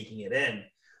ways of sneaking it in.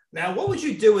 Now, what would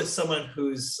you do with someone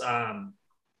who's,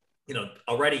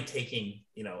 already taking,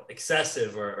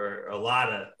 excessive or a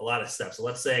lot of steps? So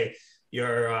let's say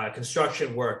you're a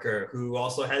construction worker who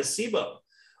also has SIBO,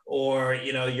 or,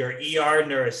 your ER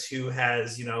nurse who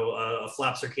has, a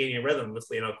flap circadian rhythm with,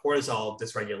 cortisol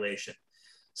dysregulation.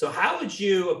 So how would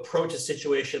you approach a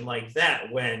situation like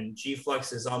that when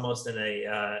G-Flux is almost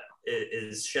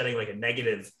is shedding like a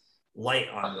negative light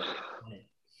on it?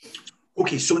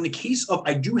 Okay, so in the case of,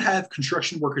 I do have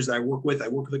construction workers that I work with. I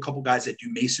work with a couple guys that do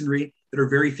masonry that are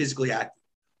very physically active.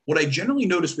 What I generally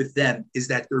notice with them is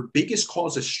that their biggest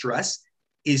cause of stress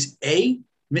is A,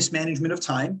 mismanagement of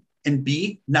time, and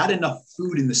B, not enough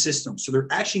food in the system. So they're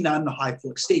actually not in a high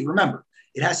flux state. Remember,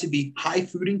 it has to be high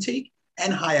food intake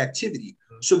and high activity.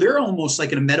 So they're almost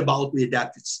like in a metabolically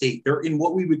adapted state. They're in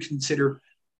what we would consider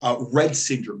RED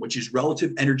syndrome, which is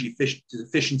relative energy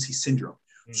deficiency syndrome.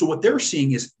 So what they're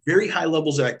seeing is very high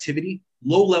levels of activity,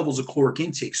 low levels of caloric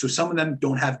intake. So some of them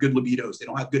don't have good libidos. They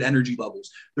don't have good energy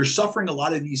levels. They're suffering a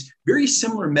lot of these very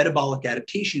similar metabolic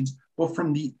adaptations, but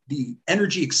from the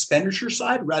energy expenditure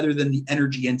side rather than the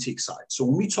energy intake side. So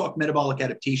when we talk metabolic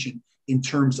adaptation in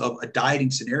terms of a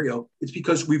dieting scenario, it's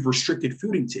because we've restricted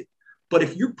food intake. But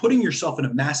if you're putting yourself in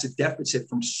a massive deficit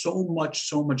from so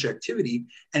much activity,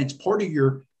 and it's part of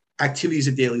your activities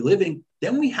of daily living,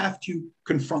 then we have to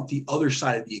confront the other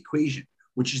side of the equation,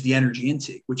 which is the energy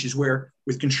intake, which is where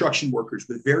with construction workers,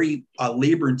 with very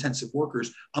labor intensive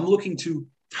workers, I'm looking to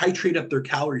titrate up their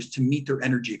calories to meet their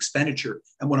energy expenditure.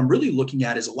 And what I'm really looking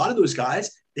at is a lot of those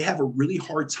guys, they have a really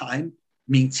hard time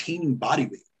maintaining body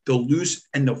weight. They'll lose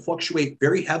and they'll fluctuate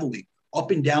very heavily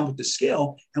up and down with the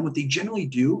scale. And what they generally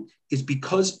do is,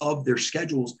 because of their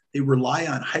schedules, they rely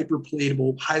on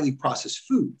hyperpalatable, highly processed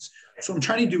foods. So what I'm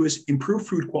trying to do is improve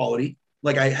food quality.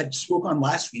 Like I had spoke on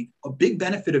last week, a big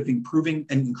benefit of improving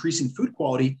and increasing food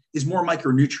quality is more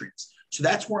micronutrients. So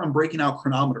that's where I'm breaking out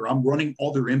Chronometer. I'm running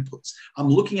all their inputs. I'm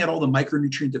looking at all the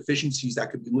micronutrient deficiencies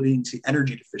that could be leading to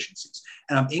energy deficiencies.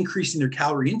 And I'm increasing their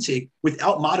calorie intake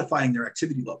without modifying their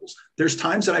activity levels. There's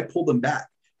times that I pull them back.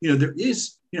 There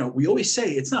is, we always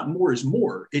say it's not more is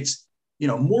more. It's,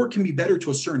 more can be better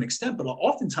to a certain extent, but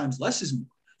oftentimes less is more.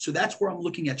 So that's where I'm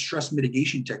looking at stress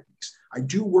mitigation techniques. I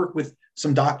do work with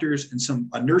some doctors and some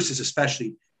nurses,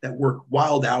 especially, that work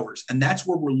wild hours. And that's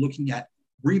where we're looking at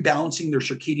rebalancing their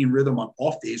circadian rhythm on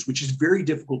off days, which is very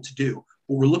difficult to do.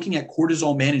 But we're looking at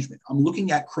cortisol management. I'm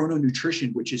looking at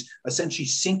chrononutrition, which is essentially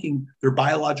syncing their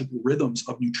biological rhythms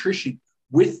of nutrition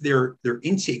with their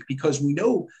intake, because we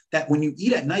know that when you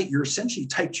eat at night, you're essentially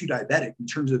type 2 diabetic in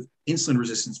terms of insulin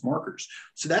resistance markers.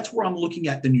 So that's where I'm looking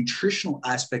at the nutritional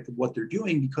aspect of what they're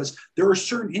doing, because there are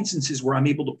certain instances where I'm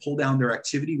able to pull down their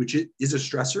activity, which is a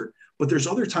stressor. But there's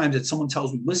other times that someone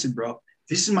tells me, listen, bro,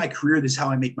 this is my career. This is how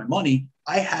I make my money.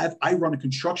 I run a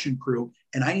construction crew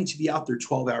and I need to be out there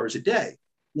 12 hours a day.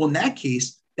 Well, in that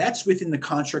case, that's within the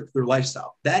construct of their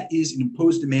lifestyle. That is an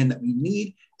imposed demand that we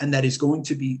need, and that is going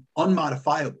to be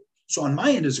unmodifiable. So on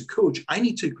my end as a coach, I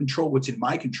need to control what's in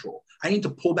my control. I need to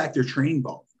pull back their training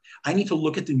volume. I need to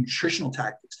look at the nutritional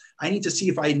tactics. I need to see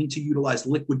if I need to utilize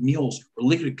liquid meals or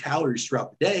liquid calories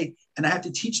throughout the day. And I have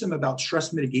to teach them about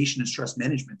stress mitigation and stress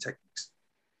management techniques.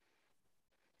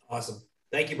 Awesome.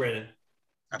 Thank you, Brandon.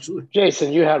 Absolutely.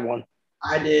 Jason, you had one.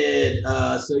 I did.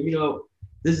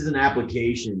 This is an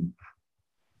application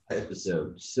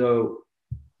episode. So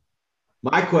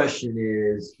my question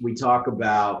is, we talk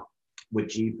about with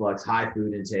G-Flux, high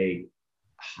food intake,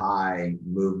 high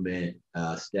movement,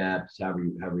 steps, however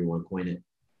you want to coin it.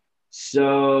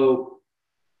 So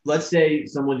let's say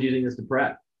someone's using this to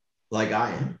prep, like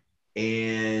I am,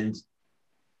 and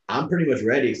I'm pretty much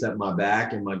ready except my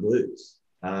back and my glutes.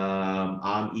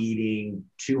 I'm eating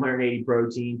 280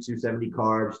 protein, 270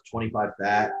 carbs, 25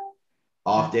 fat.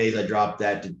 Off days, I drop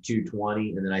that to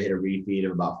 220, and then I hit a refeed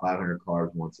of about 500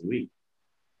 carbs once a week.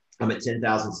 I'm at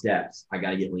 10,000 steps. I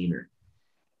got to get leaner.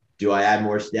 Do I add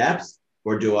more steps,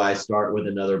 or do I start with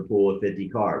another pool of 50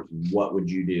 carbs? What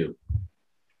would you do?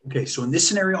 Okay, so in this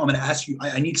scenario, I'm going to ask you,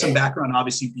 I need some background,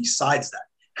 obviously, besides that.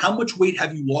 How much weight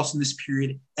have you lost in this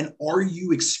period, and are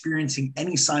you experiencing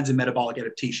any signs of metabolic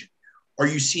adaptation? Are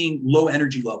you seeing low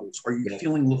energy levels? Are you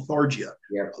feeling lethargia,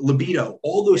 libido,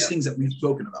 all those things that we've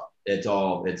spoken about? It's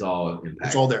all impacted.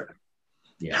 It's all there.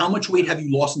 Yeah. How much weight have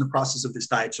you lost in the process of this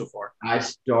diet so far? I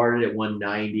started at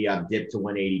 190. I've dipped to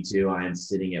 182. I am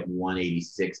sitting at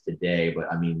 186 today.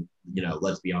 But I mean,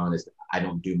 let's be honest. I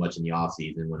don't do much in the off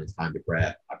season. When it's time to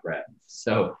prep, I prep.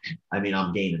 So, I mean,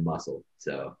 I'm gaining muscle.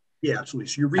 So yeah, absolutely.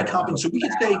 So you're recomping. So we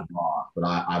could say,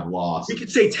 I've lost. We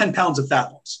could say 10 pounds of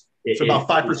fat loss. So about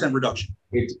 5% reduction.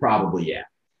 It's probably, yeah.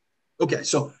 Okay,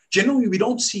 so generally we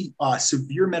don't see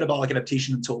severe metabolic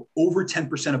adaptation until over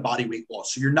 10% of body weight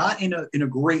loss. So you're not in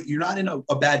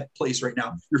a bad place right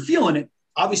now. You're feeling it,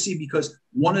 obviously, because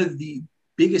one of the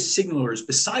biggest signalers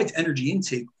besides energy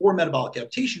intake for metabolic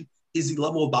adaptation is the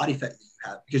level of body fat that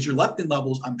you have. Because your leptin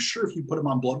levels, I'm sure if you put them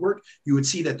on blood work, you would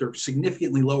see that they're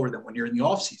significantly lower than when you're in the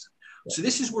off season. Yeah. So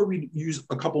this is where we use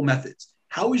a couple methods.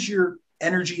 How is your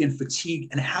energy and fatigue,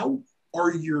 and how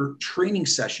are your training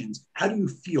sessions? How do you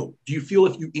feel? Do you feel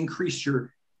if you increase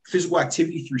your physical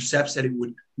activity through steps that it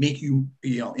would make you,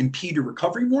 impede your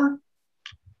recovery more?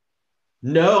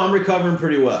 No, I'm recovering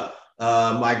pretty well.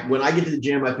 Like when I get to the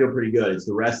gym, I feel pretty good. It's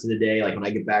the rest of the day. Like when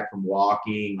I get back from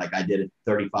walking, like I did a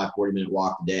 35, 40-minute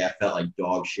walk today. I felt like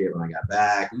dog shit when I got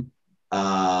back.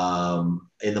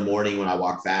 In the morning when I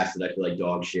walk fasted, I feel like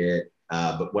dog shit.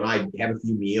 But when I have a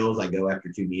few meals, I go after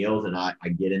 2 meals and I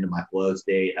get into my flow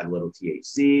state, have a little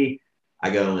THC. I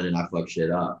go in and I fuck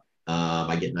shit up.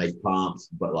 I get nice pumps,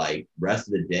 but like rest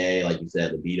of the day, like you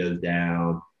said, libido's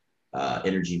down,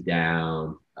 energy's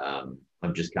down.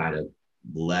 I'm just kind of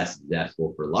less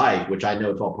zestful for life, which I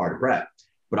know it's all part of prep.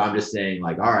 But I'm just saying,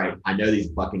 like, all right, I know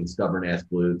these fucking stubborn ass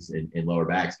glutes and lower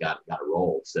backs got to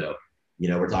roll. So,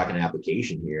 we're talking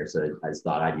application here. So I just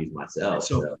thought I'd use myself.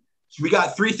 So we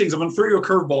got 3 things. I'm going to throw you a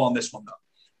curveball on this one,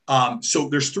 though. So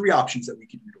there's 3 options that we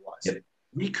could utilize. Yep.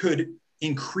 We could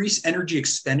increase energy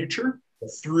expenditure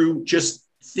through just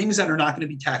things that are not going to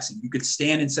be taxing. You could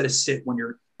stand instead of sit when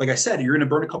you're, like I said, you're going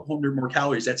to burn a couple hundred more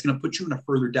calories. That's going to put you in a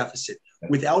further deficit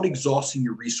without exhausting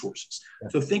your resources.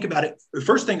 So think about it. The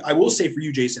first thing I will say for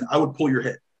you, Jason, I would pull your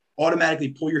hip. automatically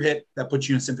pull your hip. That puts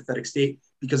you in a sympathetic state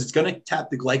because it's going to tap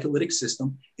the glycolytic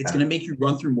system. It's going to make you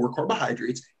run through more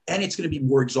carbohydrates, and it's going to be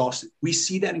more exhausted. We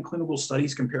see that in clinical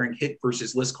studies comparing HIIT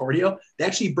versus list cardio. They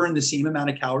actually burn the same amount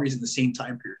of calories in the same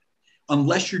time period,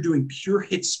 unless you're doing pure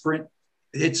HIIT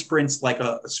sprints like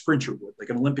a sprinter would, like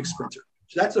an Olympic sprinter.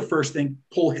 So that's the first thing,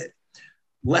 pull HIIT.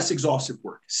 Less exhaustive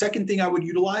work. Second thing I would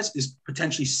utilize is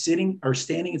potentially sitting or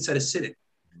standing instead of sitting.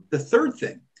 The third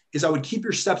thing is I would keep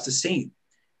your steps the same.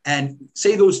 And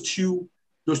say those two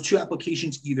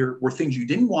applications either were things you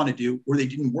didn't want to do or they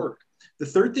didn't work. The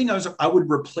third thing I would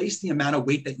replace the amount of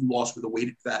weight that you lost with a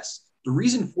weighted vest. The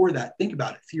reason for that, think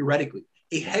about it theoretically.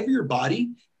 A heavier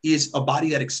body is a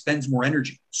body that expends more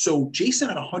energy. So Jason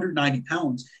at 190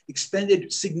 pounds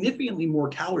expended significantly more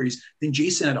calories than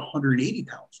Jason at 180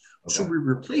 pounds. Okay. So we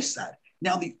replace that.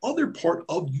 Now, the other part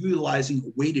of utilizing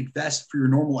a weighted vest for your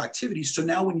normal activities. So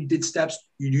now when you did steps,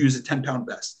 you'd use a 10-pound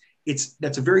vest.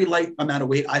 That's a very light amount of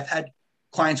weight. I've had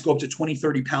clients go up to 20,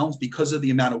 30 pounds because of the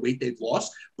amount of weight they've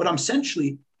lost, but I'm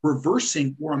essentially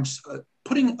reversing or I'm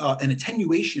putting an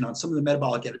attenuation on some of the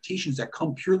metabolic adaptations that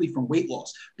come purely from weight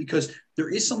loss, because there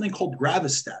is something called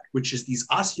gravastat, which is these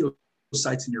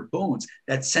osteocytes in your bones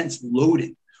that sense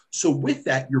loading. So with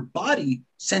that, your body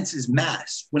senses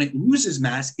mass. When it loses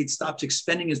mass, it stops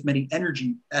expending as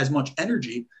much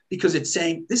energy because it's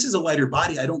saying, this is a lighter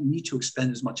body. I don't need to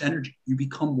expend as much energy. You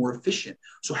become more efficient.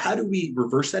 So how do we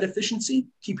reverse that efficiency?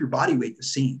 Keep your body weight the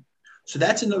same. So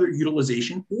that's another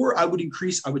utilization. Or I would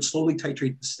slowly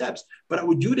titrate the steps, but I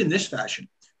would do it in this fashion.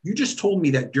 You just told me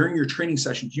that during your training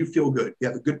sessions, you feel good. You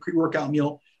have a good pre-workout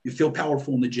meal. You feel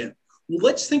powerful in the gym. Well,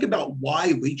 let's think about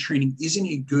why weight training isn't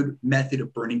a good method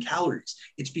of burning calories.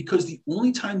 It's because the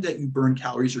only time that you burn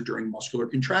calories are during muscular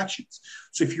contractions.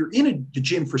 So if you're in the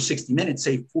gym for 60 minutes,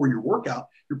 say for your workout,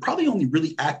 you're probably only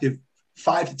really active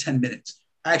 5 to 10 minutes,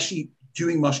 actually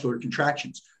doing muscular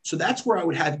contractions. So that's where I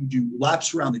would have you do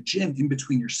laps around the gym in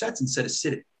between your sets instead of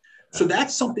sitting. So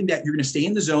that's something that you're going to stay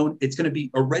in the zone. It's going to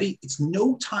be it's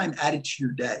no time added to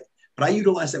your day. But I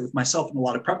utilize that with myself and a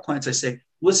lot of prep clients. I say,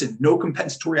 listen, no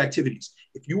compensatory activities.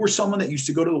 If you were someone that used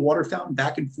to go to the water fountain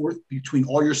back and forth between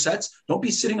all your sets, don't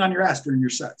be sitting on your ass during your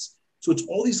sets. So it's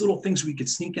all these little things we could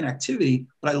sneak in activity,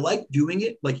 but I like doing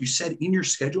it, like you said, in your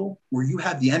schedule where you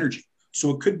have the energy.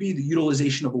 So it could be the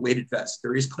utilization of a weighted vest.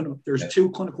 There's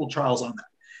 2 clinical trials on that.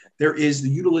 There is the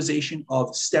utilization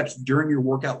of steps during your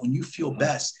workout when you feel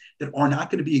best that are not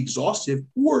going to be exhaustive,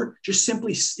 or just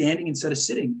simply standing instead of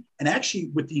sitting. And actually,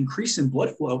 with the increase in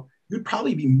blood flow, you'd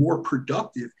probably be more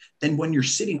productive than when you're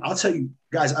sitting. I'll tell you,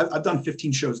 guys, I've done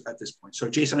 15 shows at this point. So,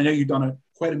 Jason, I know you've done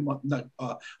quite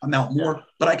a amount more,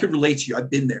 but I could relate to you.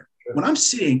 I've been there. When I'm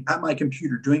sitting at my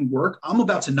computer doing work, I'm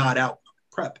about to nod out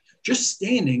prep. Just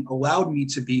standing allowed me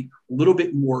to be a little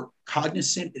bit more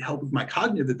cognizant. It helped with my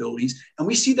cognitive abilities. And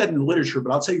we see that in the literature,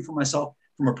 but I'll tell you for myself,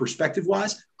 from a perspective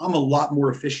wise, I'm a lot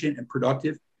more efficient and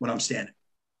productive when I'm standing.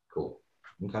 Cool.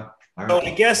 Okay. All right. So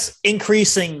I guess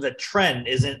increasing the trend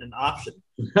isn't an option.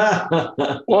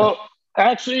 Well,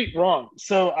 actually wrong.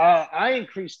 So I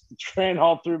increased the trend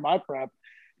all through my prep,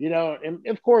 and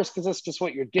of course, because that's just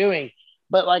what you're doing.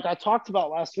 But like I talked about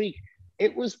last week,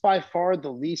 it was by far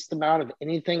the least amount of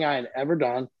anything I had ever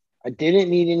done. I didn't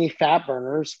need any fat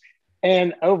burners.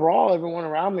 And overall, everyone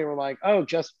around me were like, oh,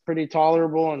 just pretty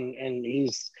tolerable. And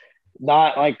he's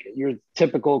not like your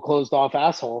typical closed off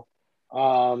asshole,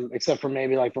 except for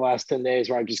maybe like the last 10 days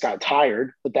where I just got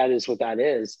tired. But that is what that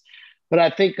is. But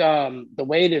I think the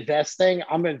weighted vest thing,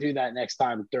 I'm going to do that next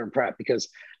time during prep, because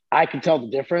I can tell the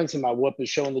difference. And my whoop is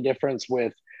showing the difference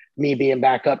with me being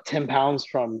back up 10 pounds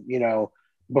from,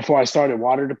 before I started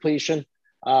water depletion,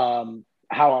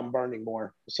 how I'm burning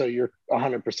more. So you're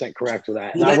 100% correct with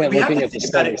that. And I went looking at the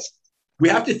studies. We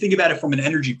have to think about it from an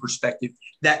energy perspective,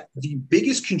 that the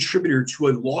biggest contributor to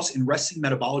a loss in resting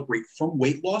metabolic rate from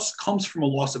weight loss comes from a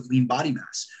loss of lean body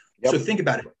mass. Yep. So think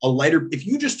about it. If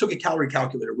you just took a calorie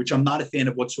calculator, which I'm not a fan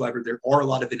of whatsoever, there are a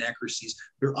lot of inaccuracies.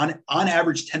 They're on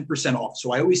average 10% off.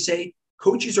 So I always say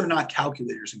coaches are not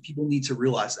calculators, and people need to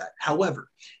realize that. However,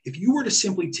 if you were to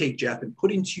simply take, Jeff, and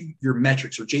put into your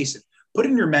metrics, or Jason, put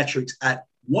in your metrics at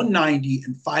 190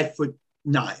 and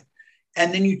 5'9",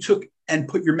 and then you took and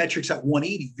put your metrics at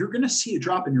 180, you're going to see a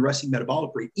drop in your resting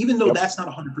metabolic rate, even though that's not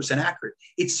 100% accurate.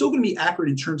 It's still going to be accurate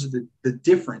in terms of the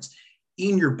difference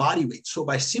in your body weight. So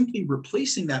by simply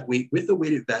replacing that weight with a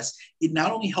weighted vest, it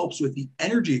not only helps with the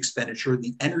energy expenditure,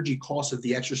 the energy cost of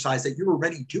the exercise that you're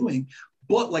already doing,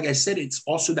 but like I said, it's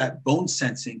also that bone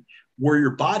sensing where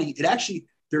your body,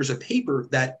 there's a paper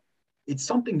that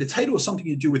the title is something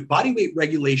to do with body weight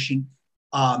regulation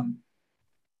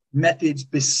methods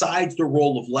besides the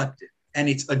role of leptin. And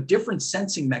it's a different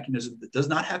sensing mechanism that does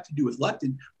not have to do with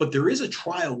leptin, but there is a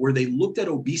trial where they looked at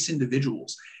obese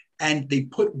individuals and they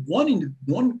put one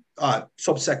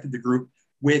subsect of the group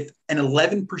with an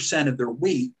 11% of their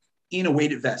weight in a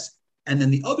weighted vest. And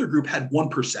then the other group had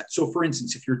 1%. So for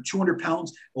instance, if you're 200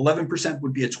 pounds, 11%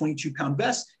 would be a 22-pound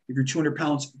vest. If you're 200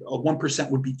 pounds, 1%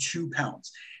 would be 2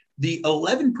 pounds. The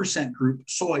 11% group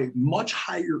saw a much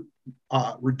higher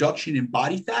reduction in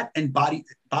body fat and body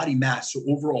mass, so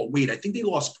overall weight. I think they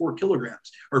lost 4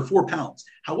 kilograms or 4 pounds.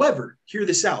 However, hear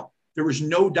this out. There was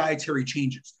no dietary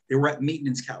changes. They were at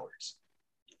maintenance calories.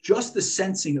 Just the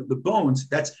sensing of the bones,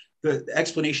 that's the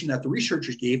explanation that the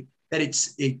researchers gave, that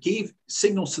it gave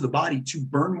signals to the body to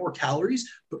burn more calories,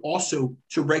 but also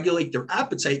to regulate their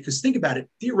appetite. Because think about it,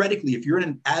 theoretically, if you're in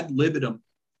an ad libitum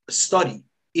study,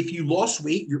 if you lost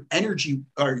weight, your energy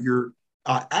or your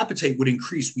appetite would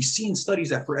increase. We see in studies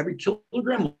that for every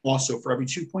kilogram loss, so for every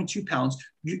 2.2 pounds,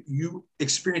 you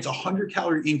experience 100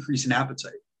 calorie increase in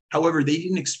appetite. However, they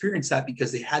didn't experience that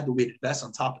because they had the weighted vest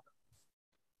on top of them.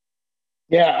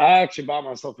 Yeah, I actually bought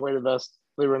myself a weighted vest,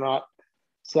 believe it or not.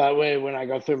 So that way, when I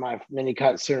go through my mini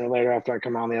cut sooner or later, after I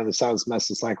come out on the other side of this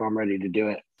mesocycle cycle, I'm ready to do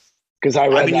it. Because I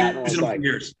read that and I was like,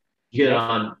 years. You get it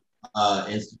on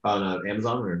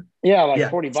Amazon or? Yeah, like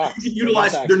 $40.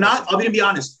 Utilize. They're not. I'm going to be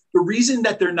honest. The reason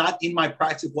that they're not in my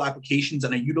practical applications,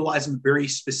 and I utilize them very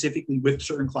specifically with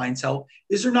certain clientele,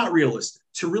 is they're not realistic.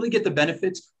 To really get the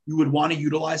benefits, you would want to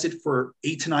utilize it for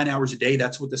 8 to 9 hours a day.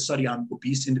 That's what the study on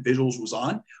obese individuals was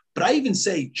on. But I even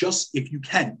say, just if you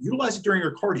can, utilize it during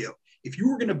your cardio. If you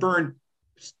were going to burn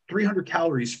 300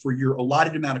 calories for your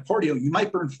allotted amount of cardio, you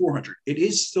might burn 400. It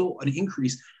is still an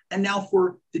increase. And now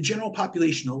for the general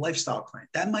population, a lifestyle client,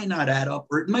 that might not add up,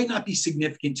 or it might not be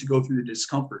significant to go through the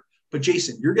discomfort. But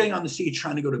Jason, you're getting on the stage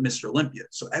trying to go to Mr. Olympia.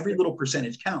 So every little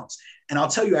percentage counts. And I'll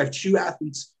tell you, I have 2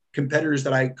 athletes, competitors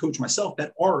that I coach myself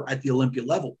that are at the Olympia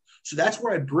level. So that's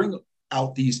where I bring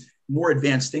out these more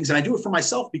advanced things. And I do it for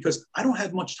myself because I don't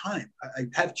have much time. I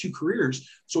have 2 careers.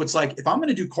 So it's like, if I'm going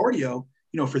to do cardio,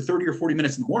 for 30 or 40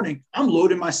 minutes in the morning, I'm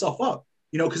loading myself up,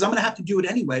 because I'm going to have to do it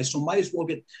anyway. So might as well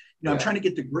get, I'm trying to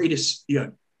get the greatest,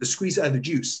 the squeeze out of the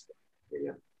juice.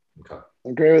 Yeah. Okay.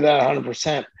 Agree with that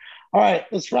 100%. All right,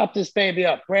 let's wrap this baby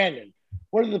up. Brandon,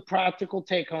 what are the practical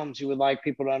take homes you would like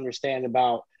people to understand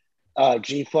about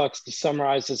G-Flux to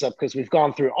summarize this up? Because we've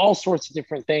gone through all sorts of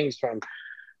different things, from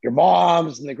your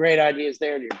moms and the great ideas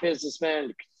there to your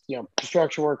businessmen,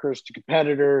 construction workers to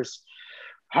competitors.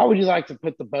 How would you like to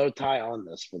put the bow tie on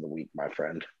this for the week, my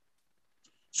friend?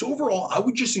 So overall, I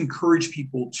would just encourage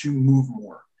people to move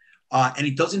more. And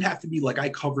it doesn't have to be like I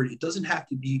covered. It doesn't have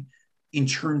to be in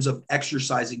terms of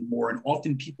exercising more. And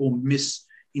often people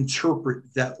misinterpret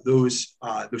those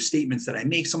statements that I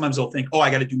make. Sometimes they'll think, oh, I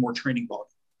got to do more training volume.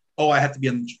 Oh, I have to be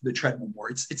on the treadmill more.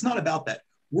 It's not about that.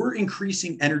 We're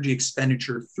increasing energy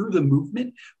expenditure through the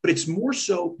movement, but it's more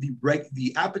so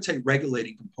the appetite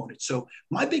regulating component. So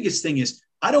my biggest thing is,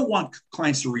 I don't want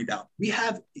clients to rebound. We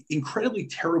have incredibly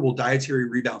terrible dietary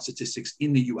rebound statistics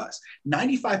in the US.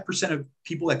 95% of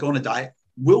people that go on a diet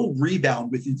will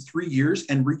rebound within 3 years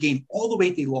and regain all the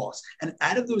weight they lost. And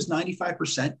out of those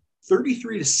 95%,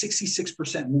 33 to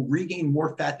 66% will regain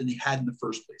more fat than they had in the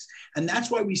first place. And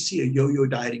that's why we see a yo-yo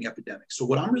dieting epidemic. So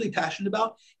what I'm really passionate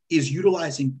about is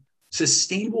utilizing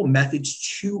sustainable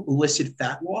methods to elicit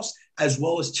fat loss, as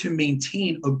well as to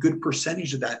maintain a good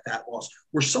percentage of that fat loss,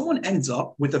 where someone ends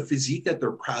up with a physique that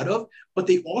they're proud of, but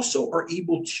they also are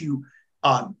able to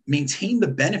maintain the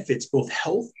benefits, both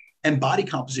health and body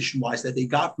composition wise, that they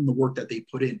got from the work that they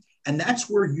put in. And that's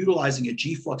where utilizing a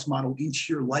G-Flux model into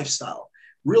your lifestyle.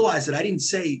 Realize that I didn't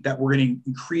say that we're going to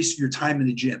increase your time in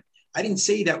the gym. I didn't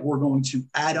say that we're going to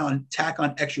tack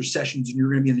on extra sessions and you're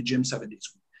going to be in the gym 7 days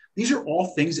a week. These are all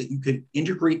things that you could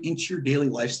integrate into your daily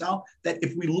lifestyle, that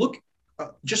if we look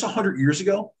just 100 years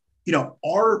ago,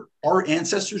 our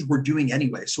ancestors were doing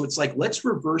anyway. So it's like, let's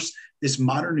reverse this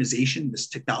modernization, this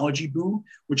technology boom,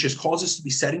 which has caused us to be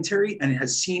sedentary, and it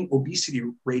has seen obesity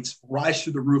rates rise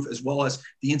through the roof, as well as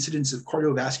the incidence of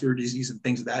cardiovascular disease and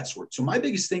things of that sort. So my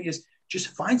biggest thing is just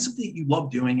find something that you love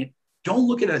doing it. Don't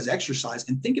look at it as exercise,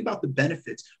 and think about the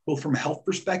benefits, both from a health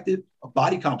perspective, a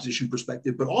body composition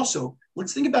perspective, but also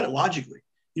let's think about it logically.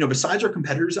 Besides our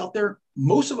competitors out there,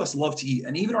 most of us love to eat,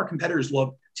 and even our competitors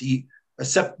love to eat,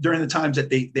 except during the times that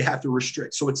they have to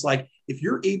restrict. So it's like, if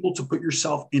you're able to put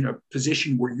yourself in a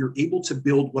position where you're able to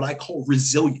build what I call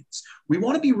resilience, we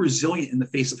want to be resilient in the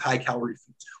face of high calorie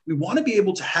foods. We want to be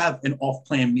able to have an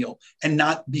off-plan meal and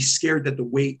not be scared that the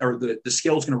weight or the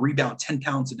scale is going to rebound 10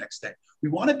 pounds the next day. We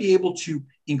want to be able to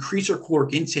increase our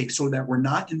caloric intake so that we're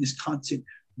not in this constant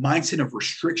mindset of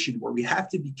restriction where we have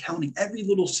to be counting every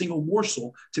little single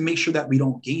morsel to make sure that we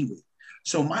don't gain weight.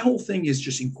 So my whole thing is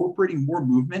just incorporating more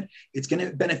movement. It's going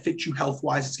to benefit you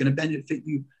health-wise. It's going to benefit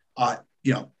you,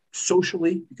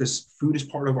 socially, because food is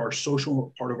part of our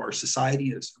social, part of our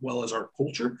society as well as our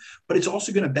culture. But it's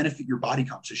also going to benefit your body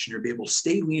composition. You'll be able to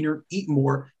stay leaner, eat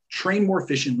more, train more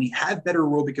efficiently, have better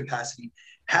aerobic capacity,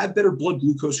 have better blood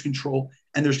glucose control.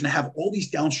 And there's going to have all these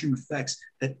downstream effects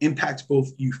that impact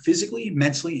both you physically,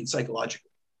 mentally, and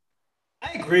psychologically.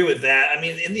 I agree with that. I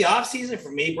mean, in the off season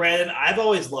for me, Brandon, I've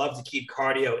always loved to keep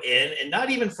cardio in, and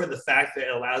not even for the fact that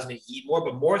it allows me to eat more,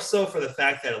 but more so for the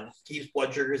fact that it keeps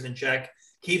blood sugars in check,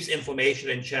 keeps inflammation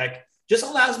in check, just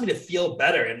allows me to feel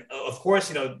better. And of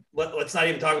course, let's not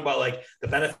even talk about like the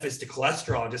benefits to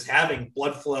cholesterol, just having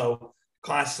blood flow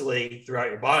constantly throughout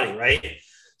your body, right?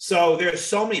 So there's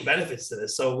so many benefits to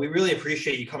this. So we really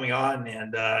appreciate you coming on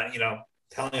and,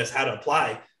 telling us how to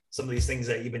apply some of these things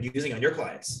that you've been using on your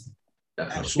clients.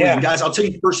 Absolutely. Yeah. Guys, I'll tell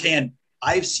you firsthand,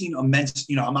 I've seen immense,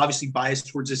 I'm obviously biased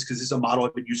towards this because this is a model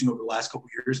I've been using over the last couple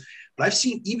of years, but I've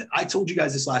seen I told you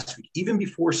guys this last week, even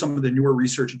before some of the newer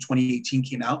research in 2018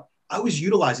 came out, I was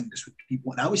utilizing this with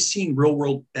people and I was seeing real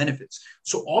world benefits.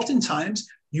 So oftentimes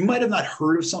you might have not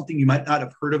heard of something, you might not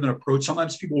have heard of an approach.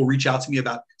 Sometimes people will reach out to me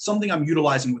about something I'm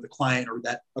utilizing with a client or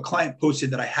that a client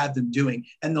posted that I have them doing.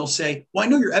 And they'll say, well, I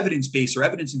know you're evidence-based or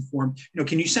evidence-informed.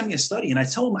 Can you send me a study? And I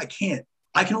tell them I can't.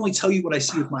 I can only tell you what I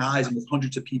see with my eyes and with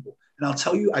hundreds of people. And I'll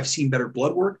tell you, I've seen better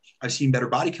blood work. I've seen better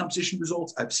body composition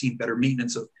results. I've seen better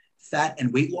maintenance of fat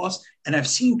and weight loss. And I've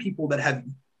seen people that have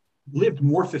lived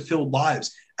more fulfilled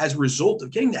lives as a result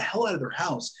of getting the hell out of their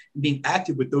house and being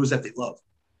active with those that they love.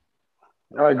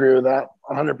 I agree with that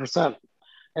 100%.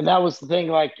 And that was the thing,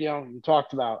 you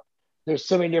talked about. There's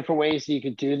so many different ways that you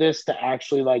could do this to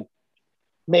actually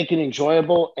make it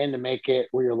enjoyable and to make it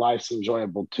where your life's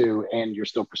enjoyable too, and you're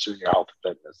still pursuing your health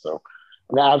and fitness. So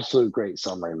an absolute great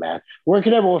summary, man. Where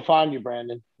can everyone find you,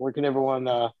 Brandon? Where can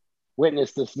everyone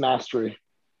witness this mastery?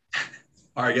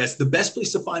 All right, guys. The best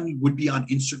place to find me would be on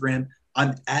Instagram.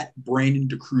 I'm at Brandon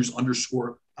DaCruz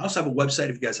 _. I also have a website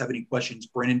if you guys have any questions,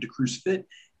 Brandon DaCruz Fit.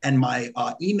 And my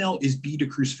email is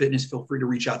bdacruzfitness. Feel free to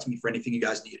reach out to me for anything you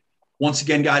guys need. Once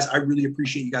again, guys, I really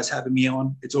appreciate you guys having me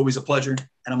on. It's always a pleasure,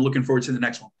 and I'm looking forward to the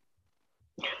next one.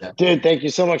 Dude, thank you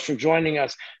so much for joining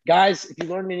us. Guys, if you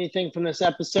learned anything from this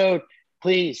episode,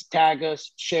 please tag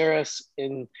us, share us,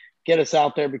 and get us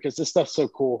out there because this stuff's so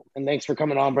cool. And thanks for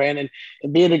coming on, Brandon,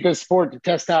 and being a good sport to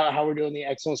test out how we're doing the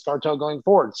Excellence Cartel going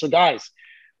forward. So, guys,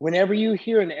 whenever you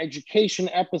hear an education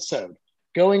episode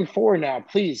going forward now,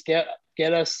 please get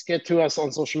to us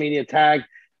on social media, tag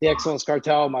the Excellence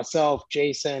Cartel, myself,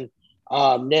 Jason,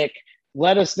 Nick.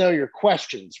 Let us know your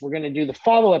questions. We're going to do the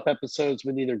follow-up episodes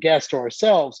with either guests or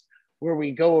ourselves where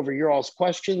we go over your all's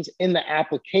questions in the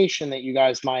application that you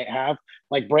guys might have,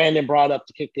 like Brandon brought up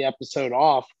to kick the episode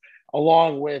off,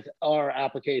 along with our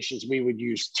applications we would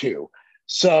use too.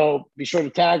 So be sure to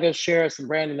tag us, share us, and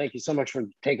Brandon, thank you so much for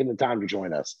taking the time to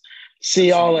join us. See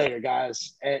y'all later,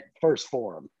 guys, at First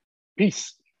Forum.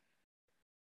 Peace.